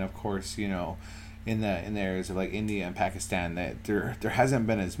 and then of course in the areas of India and Pakistan, that there hasn't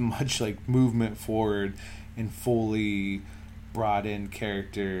been as much movement forward in fully brought in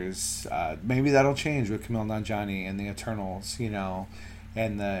characters. Maybe that'll change with Kumail Nanjiani and the Eternals,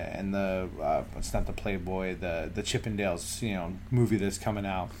 and the it's not the Playboy, the Chippendales, movie that's coming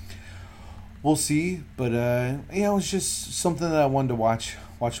out. We'll see, but it was just something that I wanted to watch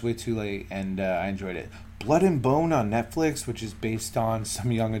way too late, and I enjoyed it. Blood and Bone on Netflix, which is based on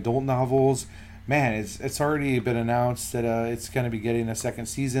some young adult novels. Man, it's already been announced that it's going to be getting a second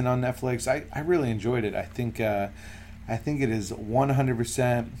season on Netflix. I really enjoyed it. I think it is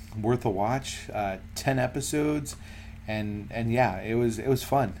 100% worth a watch. 10 episodes, and yeah, it was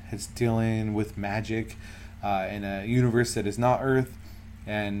fun. It's dealing with magic in a universe that is not Earth,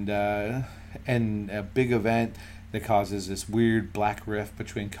 and a big event that causes this weird black rift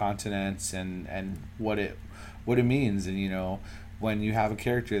between continents, and what it means. And when you have a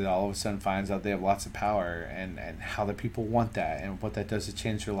character that all of a sudden finds out they have lots of power, and how the people want that and what that does to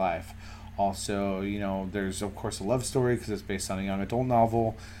change their life. Also, there's of course a love story because it's based on a young adult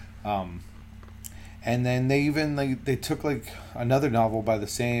novel. And then they even they took another novel by the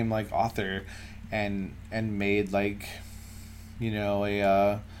same author and made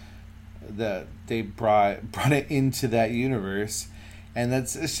they brought it into that universe. And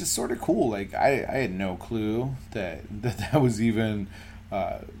it's just sort of cool. I had no clue that was even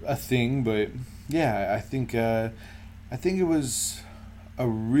a thing, but yeah, I think it was a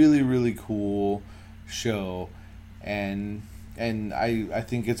really, really cool show, and I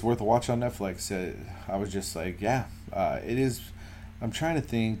think it's worth a watch on Netflix. I was just it is. I'm trying to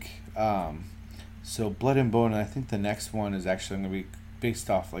think. So Blood and Bone, and I think the next one is actually going to be based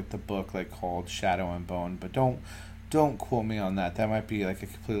off the book called Shadow and Bone, but don't quote me on that. That might be a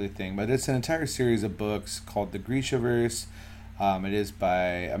completely thing, but it's an entire series of books called the Grishaverse. It is by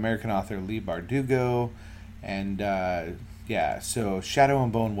American author Leigh Bardugo, and so Shadow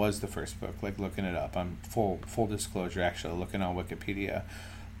and Bone was the first book. Looking it up, I'm full disclosure, actually looking on Wikipedia,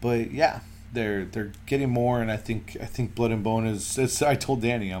 but yeah, they're getting more, and I think Blood and Bone is. I told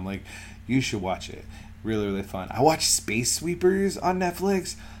Danny, I'm like, you should watch it. Really, really fun. I watched Space Sweepers on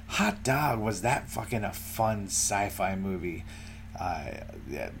Netflix. Hot dog, was that fucking a fun sci-fi movie.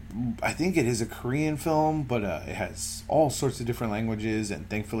 I think it is a Korean film, but it has all sorts of different languages and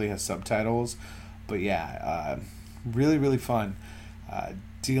thankfully has subtitles. But yeah, really, really fun.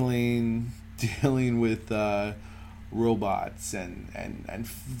 Dealing with robots and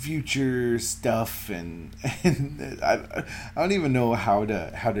future stuff, and I don't even know how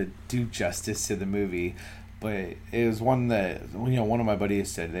to do justice to the movie. But it was one that one of my buddies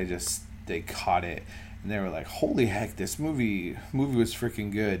said they caught it, and they were like, "Holy heck, this movie was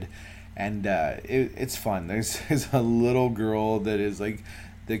freaking good," and it's fun. There's a little girl that is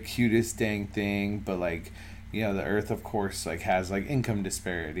the cutest dang thing, but the Earth of course has income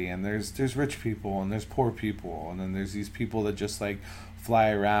disparity, and there's rich people and there's poor people, and then there's these people that just fly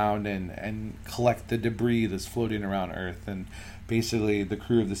around and collect the debris that's floating around Earth. And basically the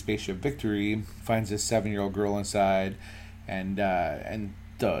crew of the spaceship Victory finds this 7-year-old girl inside, and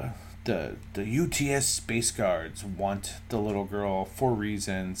the UTS space guards want the little girl for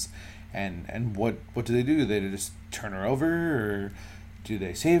reasons, and what do? They just turn her over, or do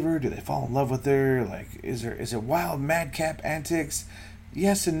they save her? Do they fall in love with her? Is it wild madcap antics?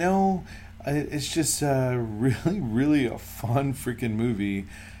 Yes and no. It's just really, really a fun freaking movie.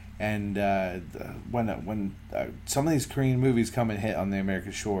 And when some of these Korean movies come and hit on the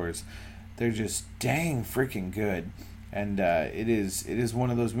American shores, they're just dang freaking good. And it is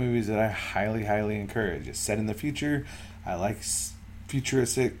one of those movies that I highly, highly encourage. It's set in the future. I like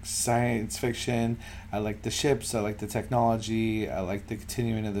futuristic science fiction. I like the ships. I like the technology. I like the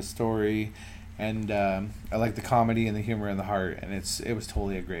continuing of the story. And I like the comedy and the humor and the heart. And it was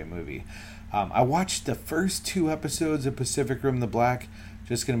totally a great movie. I watched the first 2 episodes of Pacific Rim: The Black.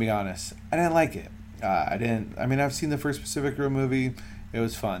 Just gonna be honest, I didn't like it. I've seen the first Pacific Rim movie. It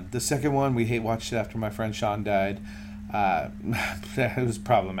was fun. The second one, we watched it after my friend Sean died. It was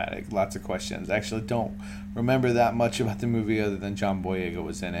problematic. Lots of questions. I actually don't remember that much about the movie other than John Boyega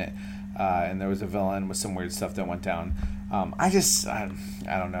was in it. And there was a villain with some weird stuff that went down. I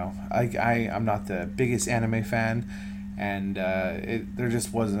don't know. I'm not the biggest anime fan, and there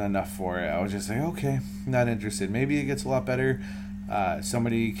just wasn't enough for it. I was just okay, not interested. Maybe it gets a lot better.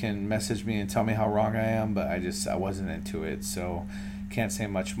 Somebody can message me and tell me how wrong I am, but I wasn't into it, so can't say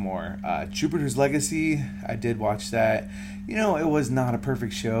much more. Jupiter's Legacy, I did watch that. It was not a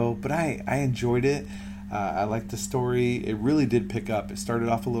perfect show, but I enjoyed it. I liked the story. It really did pick up. It started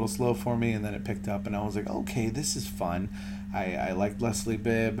off a little slow for me, and then it picked up, and I was like, okay, this is fun. I liked Leslie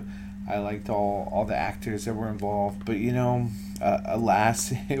Bibb. I liked all the actors that were involved, but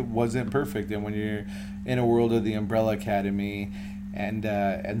alas, it wasn't perfect. And when you're in a world of the Umbrella Academy and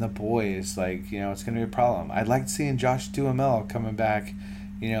the boys, it's gonna be a problem. I liked seeing Josh Duhamel coming back,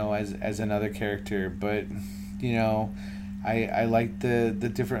 as another character, but I liked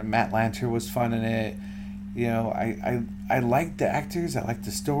the different. Matt Lanter was fun in it. I liked the actors. I liked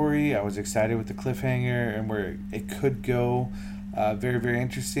the story. I was excited with the cliffhanger and where it could go. Very, very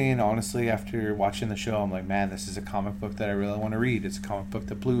interesting. Honestly, after watching the show, I'm like, man, this is a comic book that I really want to read. It's a comic book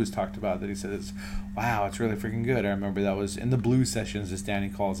that Blue has talked about, that he says, wow, it's really freaking good. I remember that was in the Blue sessions, as Danny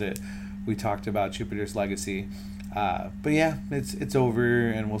calls it. We talked about Jupiter's Legacy. But yeah, it's over,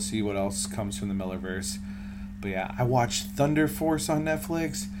 and we'll see what else comes from the Millerverse. But yeah, I watched Thunder Force on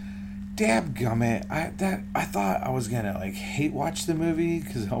Netflix. Dadgummit, I thought I was gonna hate watch the movie,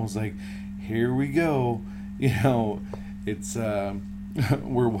 because I was like, here we go, It's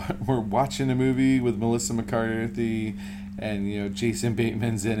we're watching a movie with Melissa McCarthy, and Jason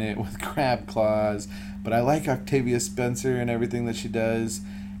Bateman's in it with crab claws. But I like Octavia Spencer and everything that she does.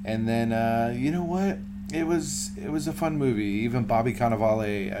 And then you know what? It was a fun movie. Even Bobby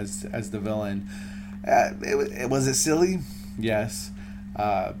Cannavale as the villain. Was it silly? Yes.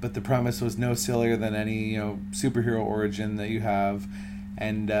 But the premise was no sillier than any superhero origin that you have.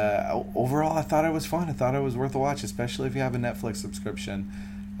 And overall, I thought it was fun. I thought it was worth a watch, especially if you have a Netflix subscription.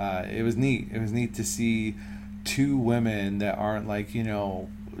 It was neat. It was neat to see two women that aren't like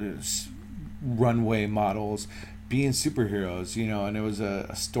runway models being superheroes. And it was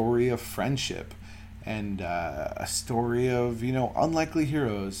a story of friendship and a story of unlikely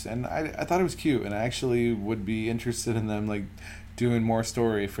heroes. And I thought it was cute, and I actually would be interested in them like doing more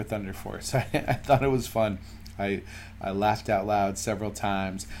story for Thunder Force. I thought it was fun. I laughed out loud several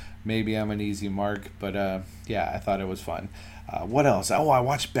times. Maybe I'm an easy mark, but yeah, I thought it was fun. What else? Oh, I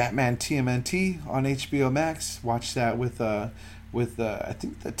watched Batman TMNT on HBO Max. Watched that with I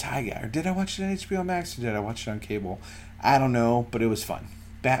think the Thai guy. Or did I watch it on HBO Max or did I watch it on cable? I don't know, but it was fun.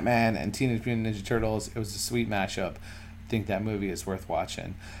 Batman and Teenage Mutant Ninja Turtles. It was a sweet mashup. I think that movie is worth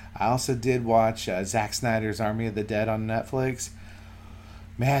watching. I also did watch Zack Snyder's Army of the Dead on Netflix.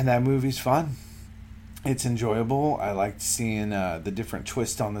 Man, that movie's fun. It's enjoyable. I liked seeing the different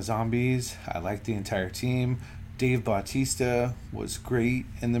twist on the zombies. I liked the entire team. Dave Bautista was great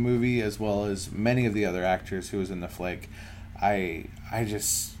in the movie, as well as many of the other actors who was in the flick. I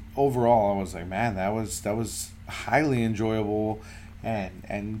just overall I was like, man, that was highly enjoyable,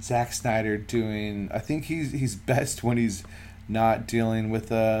 and Zack Snyder doing. I think he's best when he's not dealing with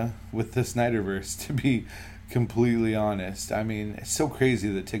the Snyderverse, to be completely honest. I mean, it's so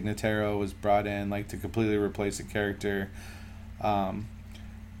crazy that Tig Notaro was brought in like to completely replace a character. But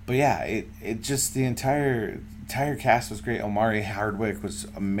yeah, it just the entire cast was great. Omari Hardwick was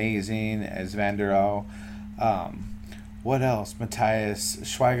amazing as Vanderow. What else? Matthias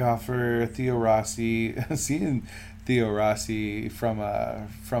Schweighöfer, Theo Rossi. Seeing Theo Rossi from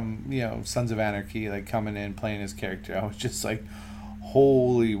Sons of Anarchy like coming in playing his character, I was just like,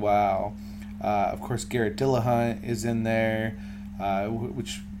 holy wow. Of course, Garrett Dillahunt is in there,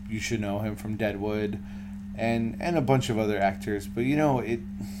 which you should know him from Deadwood, and a bunch of other actors. But it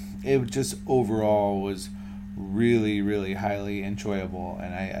just overall was really, really highly enjoyable,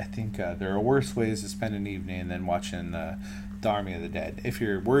 and I think there are worse ways to spend an evening than watching the Army of the Dead. If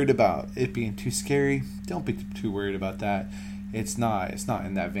you're worried about it being too scary, don't be too worried about that. It's not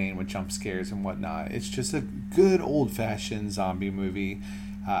in that vein with jump scares and whatnot. It's just a good old-fashioned zombie movie.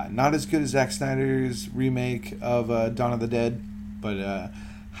 Not as good as Zack Snyder's remake of Dawn of the Dead, but a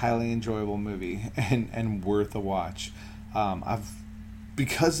highly enjoyable movie and worth a watch.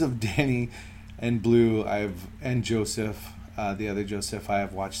 Because of Danny and Blue, and Joseph, the other Joseph, I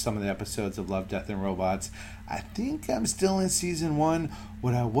have watched some of the episodes of Love, Death, and Robots. I think I'm still in season 1.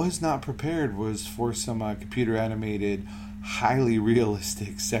 What I was not prepared was for some computer animated, highly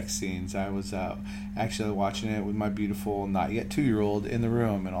realistic sex scenes. I was actually watching it with my beautiful, not yet 2-year-old in the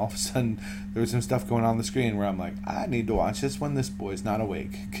room, and all of a sudden there was some stuff going on the screen where I'm like, I need to watch this when this boy's not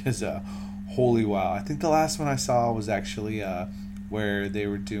awake, because holy wow. I think the last one I saw was actually where they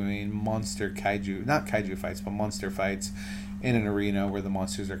were doing not kaiju fights, but monster fights in an arena where the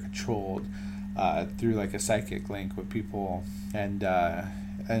monsters are controlled through like a psychic link with people, and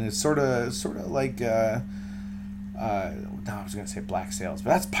it's sort of like no, I was gonna say Black Sails, but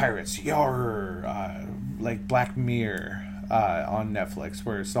that's Pirates. Like Black Mirror on Netflix,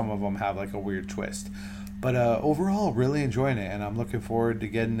 where some of them have like a weird twist. But overall, really enjoying it, and I'm looking forward to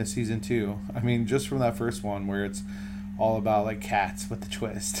getting to season 2. I mean, just from that first one, where it's all about like cats with the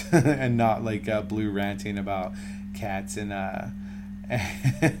twist, and not like Blue ranting about cats and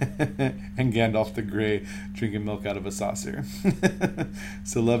Gandalf the Grey drinking milk out of a saucer.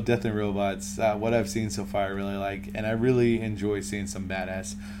 So Love, Death, and Robots, what I've seen so far I really like, and I really enjoy seeing some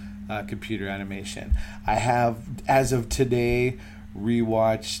badass computer animation. I have, as of today,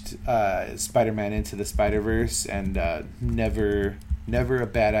 rewatched Spider-Man Into the Spider-Verse, and never a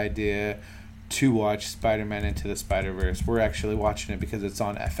bad idea to watch Spider-Man Into the Spider-Verse. We're actually watching it because it's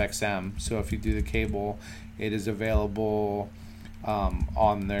on FXM, so if you do the cable, it is available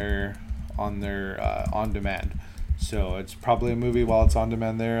on their on demand. So it's probably a movie while it's on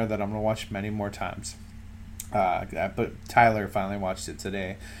demand there that I'm gonna watch many more times. But Tyler finally watched it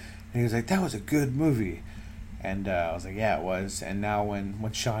today, and he was like, "That was a good movie." And I was like, yeah, it was. And now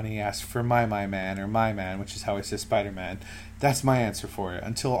when Shawnee asked for my man, or my man, which is how he says Spider-Man, that's my answer for it.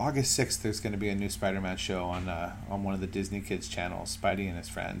 Until August 6th, there's going to be a new Spider-Man show on one of the Disney Kids channels, Spidey and His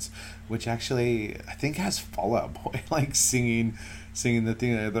Friends, which actually I think has Fall Out Boy like singing the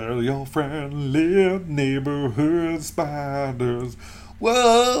thing. They're your friendly neighborhood spiders.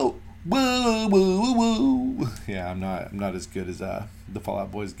 Whoa. Whoa, whoa, whoa. Yeah, I'm not as good as the Fall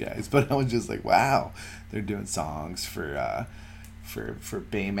Out Boys guys, but I was just like, wow, they're doing songs for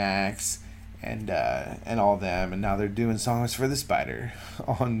Baymax and all them, and now they're doing songs for the Spider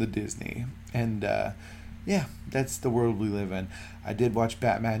on the Disney, and yeah, that's the world we live in. I did watch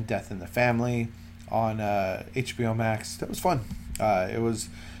Batman: Death in the Family on HBO Max. That was fun. It was.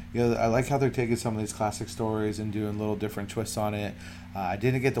 I like how they're taking some of these classic stories and doing little different twists on it. I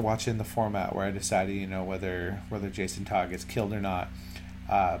didn't get to watch it in the format where I decided, whether Jason Todd gets killed or not.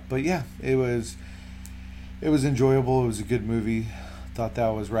 But yeah, it was enjoyable. It was a good movie. Thought that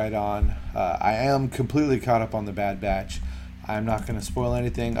was right on. I am completely caught up on The Bad Batch. I'm not going to spoil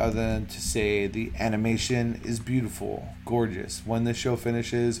anything other than to say the animation is beautiful, gorgeous. When the show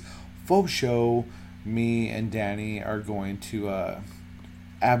finishes, faux show, me and Danny are going to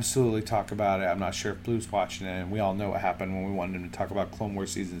absolutely talk about it. I'm not sure if Blue's watching it, and we all know what happened when we wanted him to talk about Clone Wars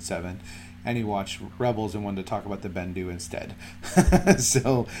Season 7, and he watched Rebels and wanted to talk about the Bendu instead.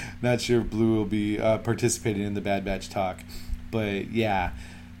 So, not sure if Blue will be participating in the Bad Batch talk. But, yeah,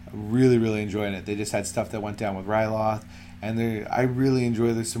 really, really enjoying it. They just had stuff that went down with Ryloth, and I really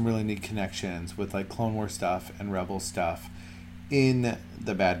enjoy there's some really neat connections with, like, Clone Wars stuff and Rebels stuff in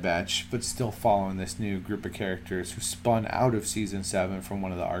the Bad Batch, but still following this new group of characters who spun out of Season 7 from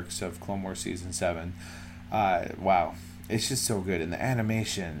one of the arcs of Clone Wars Season 7. Wow. It's just so good. And the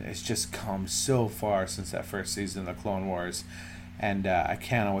animation, it's just come so far since that first season of the Clone Wars. And I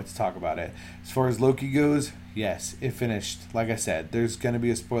can't wait to talk about it. As far as Loki goes, yes, it finished. Like I said, there's going to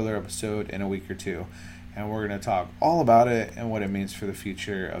be a spoiler episode in a week or two. And we're going to talk all about it and what it means for the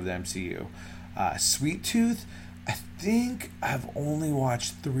future of the MCU. Sweet Tooth, I think I've only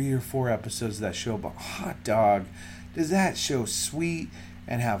watched 3 or 4 episodes of that show, but hot dog, does that show sweet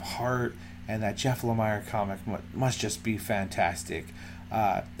and have heart, and that Jeff Lemire comic must just be fantastic.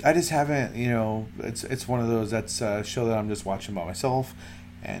 I just haven't, it's one of those, that's a show that I'm just watching by myself,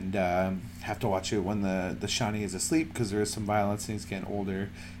 and have to watch it when the Shawnee is asleep, because there is some violence and he's getting older,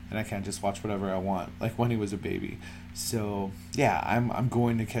 and I can't just watch whatever I want, like when he was a baby. So, yeah, I'm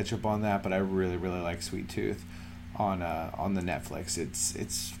going to catch up on that, but I really, really like Sweet Tooth on the Netflix.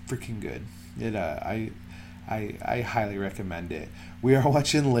 It's freaking good. I highly recommend it. We are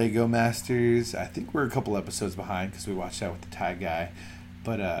watching Lego Masters. I think we're a couple episodes behind because we watched that with the Thai guy.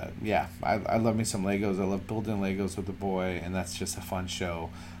 But yeah, I love me some Legos. I love building Legos with the boy, and that's just a fun show.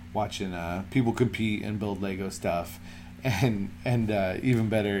 Watching people compete and build Lego stuff. And even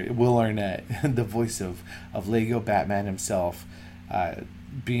better, Will Arnett, the voice of Lego Batman himself,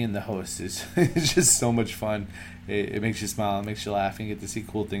 being the host is just so much fun. It makes you smile, it makes you laugh, and you get to see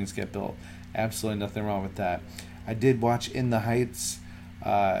cool things get built. Absolutely nothing wrong with that. I did watch In the Heights.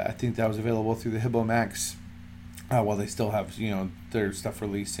 I think that was available through the Hibbo Max. While they still have their stuff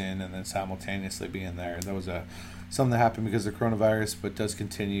releasing and then simultaneously being there. That was something that happened because of coronavirus, but does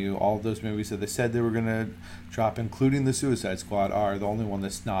continue. All of those movies that they said they were going to drop, including the Suicide Squad, are. The only one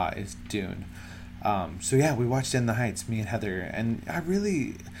that's not is Dune. So yeah, we watched In the Heights, me and Heather, and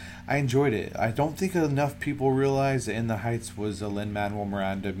I enjoyed it. I don't think enough people realize that In the Heights was a Lin-Manuel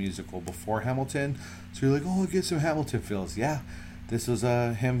Miranda musical before Hamilton. So you're like, oh, get some Hamilton feels. Yeah, this was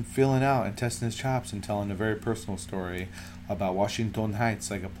him feeling out and testing his chops and telling a very personal story about Washington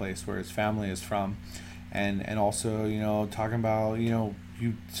Heights, like a place where his family is from. And also, talking about, you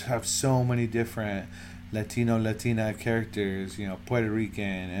have so many different Latina characters, Puerto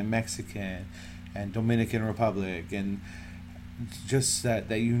Rican and Mexican and Dominican Republic, and just that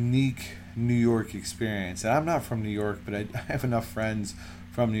unique New York experience. And I'm not from New York, but I have enough friends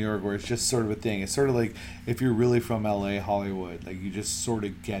from New York where it's just sort of a thing. It's sort of like if you're really from LA, Hollywood, like you just sort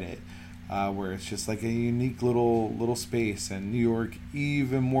of get it, where it's just like a unique little space. And New York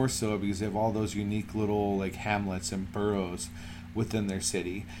even more so because they have all those unique little like hamlets and boroughs within their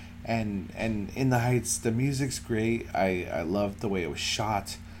city. And In the Heights, the music's great. I loved the way it was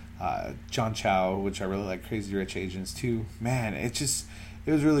shot. John Chow, which I really like, Crazy Rich Asians too. Man, it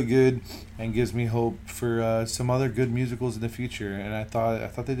was really good and gives me hope for some other good musicals in the future. And I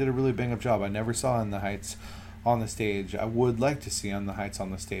thought they did a really bang up job. I never saw In the Heights on the stage. I would like to see In the Heights on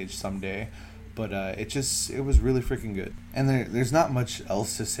the stage someday, but it was really freaking good. And there's not much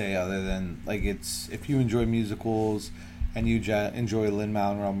else to say other than like if you enjoy musicals and you enjoy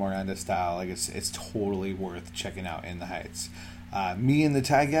Lin-Manuel Miranda style, like it's totally worth checking out In the Heights. Me and the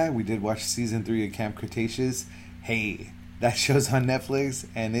Thai guy, we did watch season 3 of Camp Cretaceous. Hey, that show's on Netflix,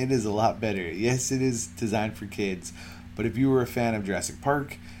 and it is a lot better. Yes, it is designed for kids, but if you were a fan of Jurassic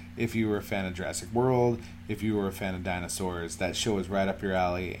Park, if you were a fan of Jurassic World, if you were a fan of dinosaurs, that show is right up your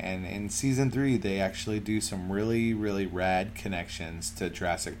alley. And in season 3, they actually do some really, really rad connections to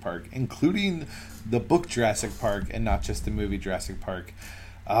Jurassic Park, including the book Jurassic Park and not just the movie Jurassic Park.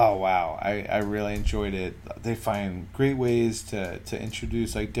 Oh wow, I really enjoyed it. They find great ways to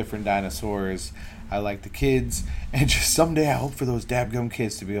introduce like different dinosaurs. I like the kids, and just someday I hope for those dadgum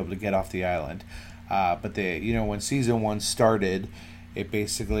kids to be able to get off the island. But they, when season 1 started, it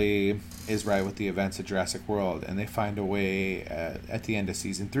basically is right with the events of Jurassic World, and they find a way at the end of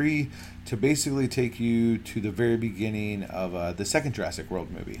season 3 to basically take you to the very beginning of the second Jurassic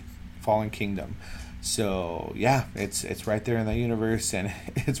World movie, Fallen Kingdom. So yeah, it's right there in the universe, and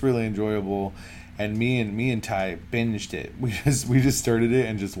it's really enjoyable. And me and Ty binged it. We just started it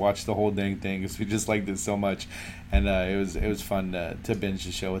and just watched the whole dang thing because we just liked it so much, and it was fun to binge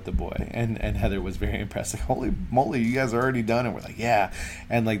the show with the boy. And Heather was very impressed. Like, holy moly, you guys are already done. And we're like, yeah.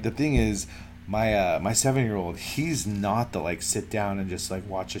 And like the thing is, my 7-year-old, he's not the like sit down and just like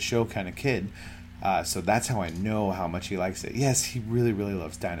watch a show kind of kid. So that's how I know how much he likes it. Yes, he really, really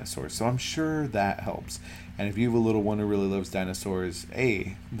loves dinosaurs. So I'm sure that helps. And if you have a little one who really loves dinosaurs,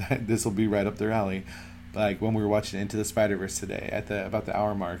 hey, this will be right up their alley. Like when we were watching Into the Spider-Verse today, at about the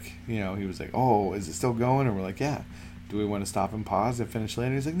hour mark, he was like, "Oh, is it still going?" And we're like, "Yeah." Do we want to stop and pause and finish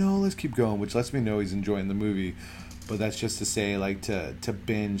later? He's like, "No, let's keep going," which lets me know he's enjoying the movie. But that's just to say, like, to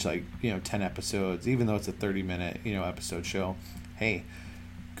binge like 10 episodes, even though it's a 30-minute episode show. Hey,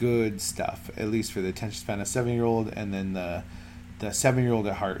 good stuff, at least for the attention span of a 7-year-old, and then the 7-year-old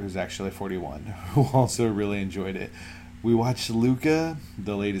at heart who's actually 41, who also really enjoyed it. We watched Luca,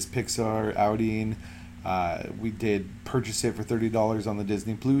 the latest Pixar outing. We did purchase it for $30 on the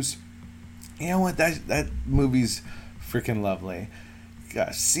Disney Plus. You know what? That movie's freaking lovely.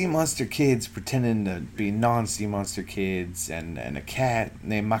 Sea monster kids pretending to be non-sea monster kids, and a cat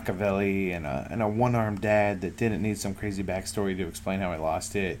named Machiavelli, and a one-armed dad that didn't need some crazy backstory to explain how he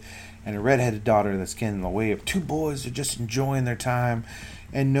lost it, and a redheaded daughter that's getting in the way of two boys who are just enjoying their time.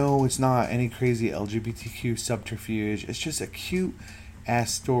 And no, it's not any crazy LGBTQ subterfuge. It's just a cute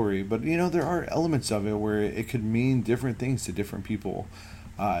ass story, but there are elements of it where it could mean different things to different people.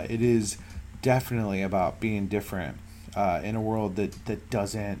 It is definitely about being different in a world that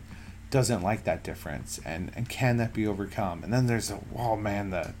doesn't like that difference, and can that be overcome? And then there's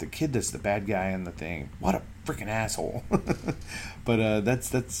the kid that's the bad guy in the thing. What a freaking asshole! But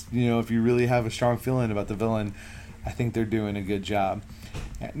that's if you really have a strong feeling about the villain, I think they're doing a good job.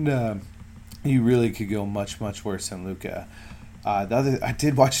 And you really could go much, much worse than Luca. I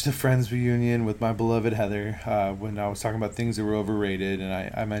did watch the Friends reunion with my beloved Heather when I was talking about things that were overrated,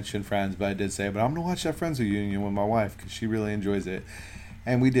 and I mentioned Friends, but I did say, but I'm going to watch that Friends reunion with my wife because she really enjoys it.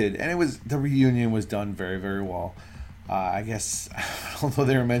 And we did. And the reunion was done very, very well. I guess, although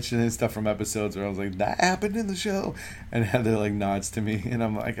they were mentioning stuff from episodes where I was like, that happened in the show? And Heather like nods to me, and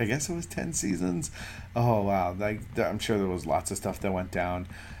I'm like, I guess it was 10 seasons? Oh, wow. Like, I'm sure there was lots of stuff that went down.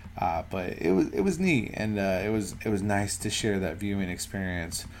 But it was neat, and it was nice to share that viewing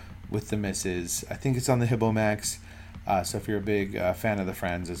experience with the missus. I think it's on the Hibbo Max, so if you're a big fan of the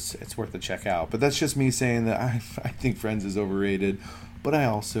Friends, it's worth a check out. But that's just me saying that I think Friends is overrated, but I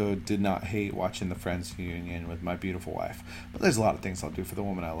also did not hate watching the Friends reunion with my beautiful wife. But there's a lot of things I'll do for the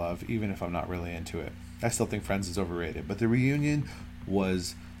woman I love, even if I'm not really into it. I still think Friends is overrated, but the reunion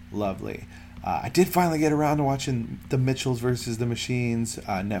was lovely. I did finally get around to watching The Mitchells versus the Machines,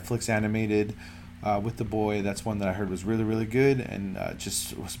 Netflix animated, with the boy. That's one that I heard was really, really good, and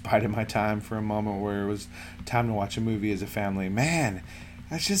just was biding my time for a moment where it was time to watch a movie as a family. Man,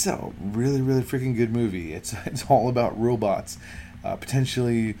 that's just a really, really freaking good movie. It's all about robots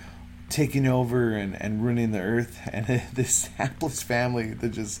potentially taking over and ruining the earth, and this hapless family that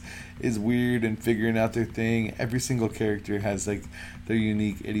just is weird and figuring out their thing. Every single character has like their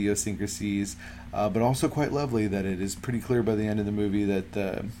unique idiosyncrasies, but also quite lovely that it is pretty clear by the end of the movie that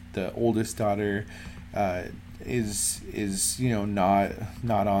the oldest daughter is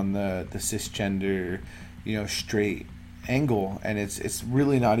not on the cisgender straight angle, and it's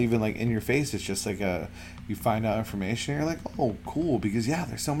really not even like in your face. It's just like you find out information and you're like, oh cool, because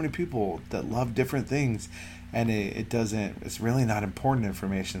there's so many people that love different things, and it's really not important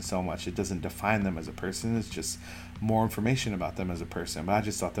information so much. It doesn't define them as a person. It's just more information about them as a person. But I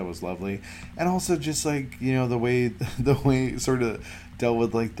just thought that was lovely, and also just like the way it sort of dealt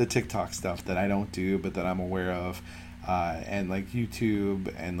with like the TikTok stuff that I don't do but that I'm aware of. and like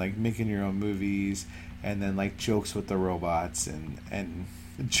YouTube and like making your own movies, and then like jokes with the robots and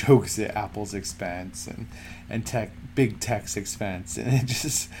jokes at Apple's expense and big tech's expense, and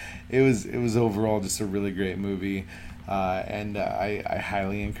it was overall just a really great movie. And I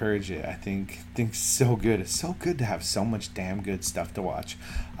highly encourage it. I think so good. It's so good to have so much damn good stuff to watch.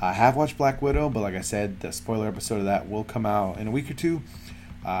 I have watched Black Widow, but like I said, the spoiler episode of that will come out in a week or two.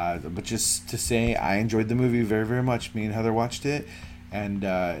 But just to say, I enjoyed the movie very, very much. Me and Heather watched it, and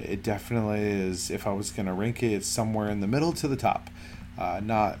it definitely is. If I was gonna rank it, it's somewhere in the middle to the top,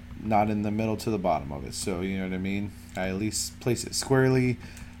 not in the middle to the bottom of it. So you know what I mean. I at least place it squarely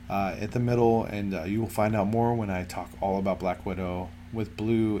at the middle, and you will find out more when I talk all about Black Widow with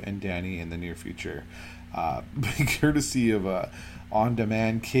Blue and Danny in the near future. Courtesy of On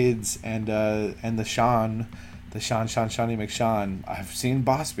Demand Kids and the Shawnee McShawn. I've seen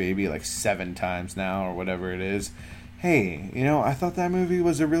Boss Baby like 7 times now or whatever it is. Hey, I thought that movie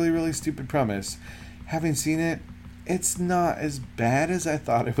was a really, really stupid premise. Having seen it, it's not as bad as I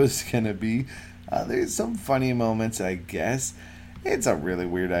thought it was gonna be. There's some funny moments, I guess. It's a really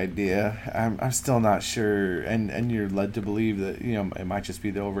weird idea. I'm still not sure, and you're led to believe that it might just be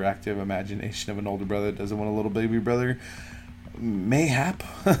the overactive imagination of an older brother that doesn't want a little baby brother. Mayhap,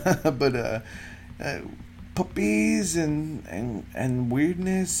 but puppies and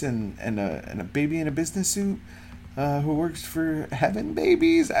weirdness and a baby in a business suit who works for Heaven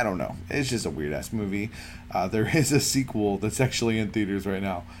Babies. I don't know. It's just a weird ass movie. There is a sequel that's actually in theaters right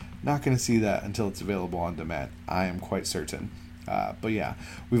now. Not going to see that until it's available on demand. I am quite certain. But yeah,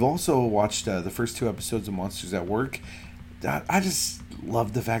 we've also watched the first 2 episodes of Monsters at Work. I just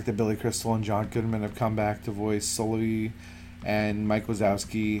love the fact that Billy Crystal and John Goodman have come back to voice Sully and Mike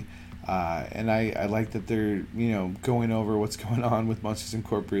Wazowski. And I like that they're going over what's going on with Monsters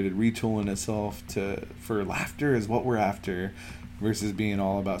Incorporated, retooling itself for laughter is what we're after, versus being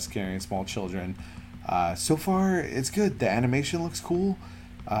all about scaring small children. So far, it's good. The animation looks cool.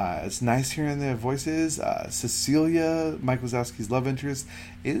 It's nice hearing their voices. Cecilia, Mike Wazowski's love interest,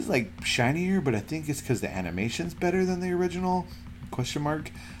 is like shinier, but I think it's because the animation's better than the original? ?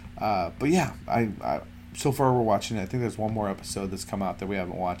 But yeah, I so far we're watching it. I think there's one more episode that's come out that we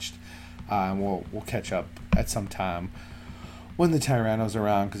haven't watched, and we'll catch up at some time when the Tyranno's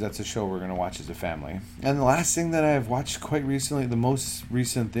around, because that's a show we're going to watch as a family. And the last thing that I've watched quite recently, the most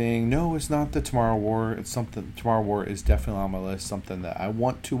recent thing, no, it's not the Tomorrow War. It's something, Tomorrow War is definitely on my list, something that I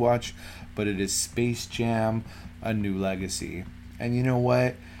want to watch, but it is Space Jam: A New Legacy. And you know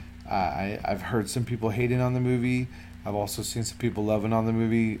what? I've heard some people hating on the movie. I've also seen some people loving on the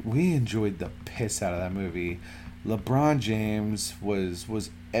movie. We enjoyed the piss out of that movie. LeBron James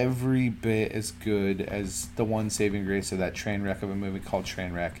was every bit as good as the one saving grace of that train wreck of a movie called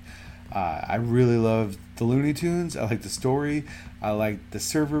Trainwreck. I really loved the Looney Tunes. I liked the story. I liked the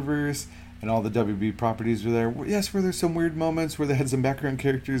Serververse, and all the WB properties were there. Yes, were there some weird moments where they had some background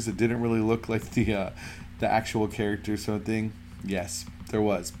characters that didn't really look like the actual characters sort of thing? Yes, there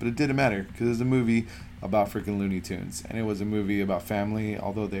was. But it didn't matter, because it was a movie about freaking Looney Tunes. And it was a movie about family,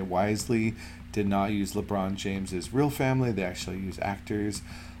 although they wisely did not use LeBron James's real family. They actually used actors.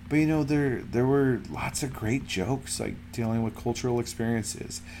 But there were lots of great jokes, like dealing with cultural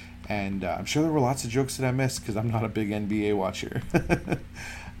experiences. And I'm sure there were lots of jokes that I missed because I'm not a big NBA watcher.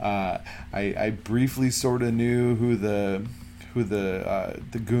 I briefly sort of knew who the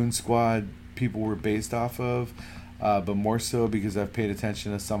Goon Squad people were based off of, but more so because I've paid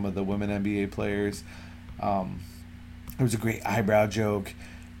attention to some of the women NBA players. It was a great eyebrow joke.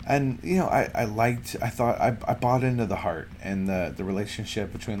 And, I bought into the heart and the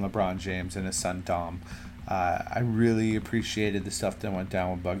relationship between LeBron James and his son Dom. I really appreciated the stuff that went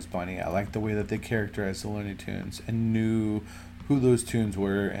down with Bugs Bunny. I liked the way that they characterized the Looney Tunes and knew who those tunes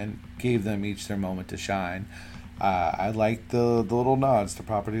were and gave them each their moment to shine. I liked the little nods to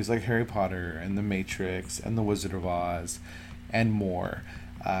properties like Harry Potter and The Matrix and The Wizard of Oz and more.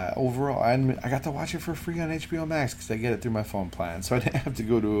 Overall, I got to watch it for free on HBO Max because I get it through my phone plan, so I didn't have to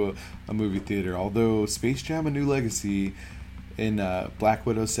go to a movie theater. Although Space Jam: A New Legacy in Black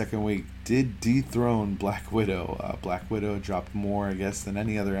Widow's second week did dethrone Black Widow. Black Widow dropped more, I guess, than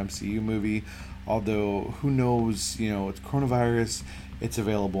any other MCU movie. Although, who knows, it's coronavirus, it's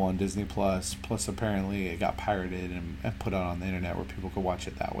available on Disney+. Plus apparently it got pirated and put out on the internet where people could watch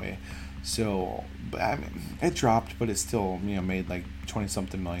it that way. So, I mean, it dropped, but it still, made like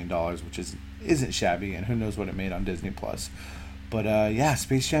 $20-something million, which isn't shabby, and who knows what it made on Disney+. But, yeah,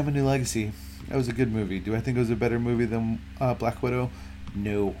 Space Jam: A New Legacy. That was a good movie. Do I think it was a better movie than Black Widow?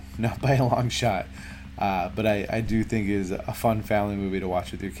 No, not by a long shot. But I do think it is a fun family movie to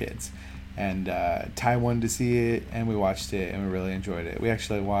watch with your kids. And Ty wanted to see it, and we watched it, and we really enjoyed it. We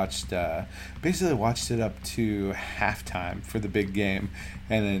actually basically watched it up to halftime for the big game,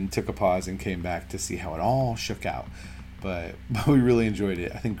 and then took a pause and came back to see how it all shook out. But we really enjoyed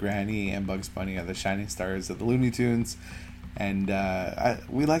it. I think Granny and Bugs Bunny are the shining stars of the Looney Tunes, and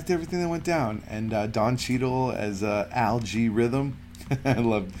we liked everything that went down. And Don Cheadle as Al G. Rhythm, I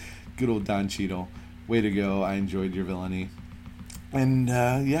loved good old Don Cheadle. Way to go! I enjoyed your villainy. And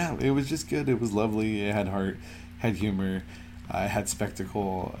yeah, it was just good. It was lovely. It had heart, had humor, it had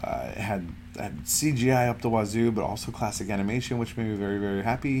spectacle, it had CGI up the wazoo, but also classic animation, which made me very, very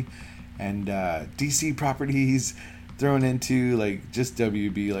happy. And DC properties thrown into like just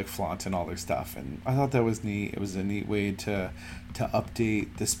WB, like flaunting all their stuff. And I thought that was neat. It was a neat way to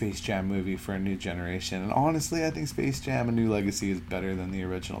update the Space Jam movie for a new generation. And honestly, I think Space Jam: A New Legacy is better than the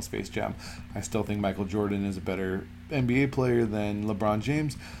original Space Jam. I still think Michael Jordan is a better NBA player than LeBron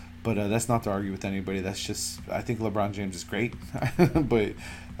James, but that's not to argue with anybody. That's just, I think LeBron James is great, but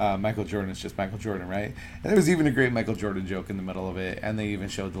Michael Jordan is just Michael Jordan, right? And there was even a great Michael Jordan joke in the middle of it, and they even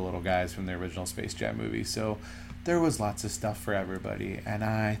showed the little guys from the original Space Jam movie. So there was lots of stuff for everybody, and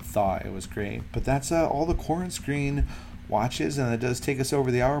I thought it was great. But that's all the Corn Screen watches, and it does take us over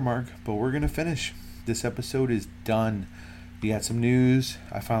the hour mark, but we're going to finish. This episode is done. We got some news.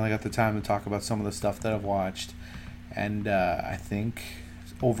 I finally got the time to talk about some of the stuff that I've watched, and I think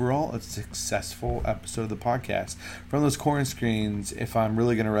overall it's a successful episode of the podcast. From those Corn Screens, if I'm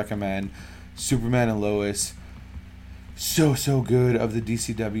really going to recommend Superman and Lois, so good of the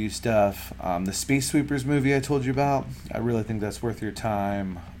DCW stuff. The Space Sweepers movie I told you about, I really think that's worth your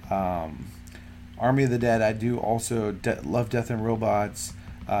time. Army of the Dead, I do also love Death and Robots.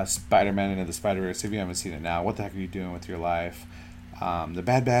 Spider-Man Into the Spider-Verse, if you haven't seen it now, what the heck are you doing with your life? The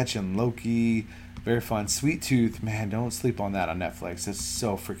Bad Batch and Loki, very fun. Sweet Tooth, man, don't sleep on that on Netflix. It's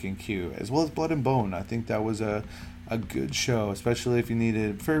so freaking cute. As well as Blood and Bone, I think that was a good show, especially if you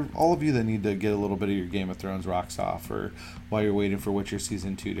needed, for all of you that need to get a little bit of your Game of Thrones rocks off, or while you're waiting for Witcher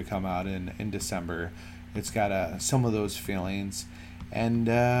Season 2 to come out in December. It's got some of those feelings. And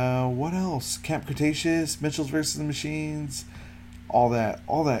what else? Camp Cretaceous, Mitchell's vs. the Machines, all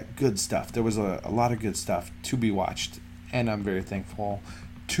that good stuff. There was a lot of good stuff to be watched, and I'm very thankful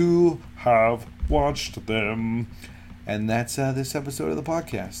to have watched them. And that's this episode of the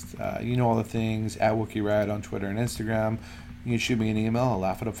podcast. You know all the things, at Wookie Riot on Twitter and Instagram. You can shoot me an email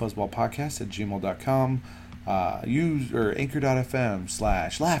at laughitupfuzzballpodcast@gmail.com. Use or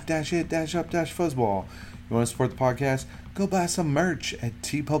anchor.fm/laugh-it-up-fuzzball. You want to support the podcast? Go buy some merch at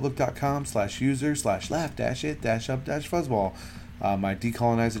tpublic.com/user/laugh-it-up-fuzzball. My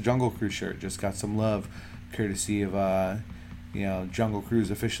Decolonize the Jungle Cruise shirt just got some love, courtesy of Jungle Cruise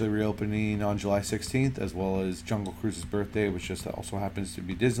officially reopening on July 16th, as well as Jungle Cruise's birthday, which just also happens to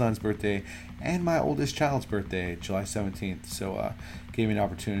be Disneyland's birthday, and my oldest child's birthday, July 17th. So gave me an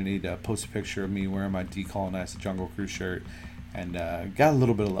opportunity to post a picture of me wearing my Decolonize the Jungle Cruise shirt, and got a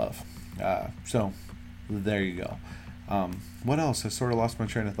little bit of love. So there you go. What else? I sort of lost my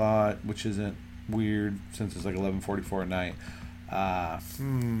train of thought, which isn't weird since it's like 11:44 at night.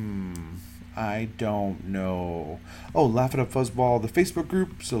 I don't know. Oh, Laugh It Up Fuzzball, the Facebook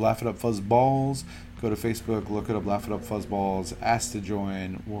group. So Laugh It Up Fuzzballs. Go to Facebook, look it up, Laugh It Up Fuzzballs. Ask to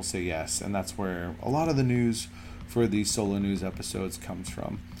join. We'll say yes. And that's where a lot of the news for these solo news episodes comes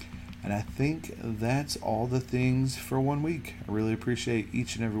from. And I think that's all the things for 1 week. I really appreciate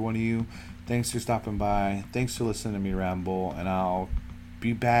each and every one of you. Thanks for stopping by. Thanks for listening to me ramble. And I'll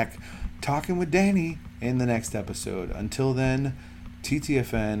be back talking with Danny in the next episode. Until then,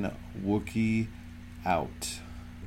 TTFN Wookie out.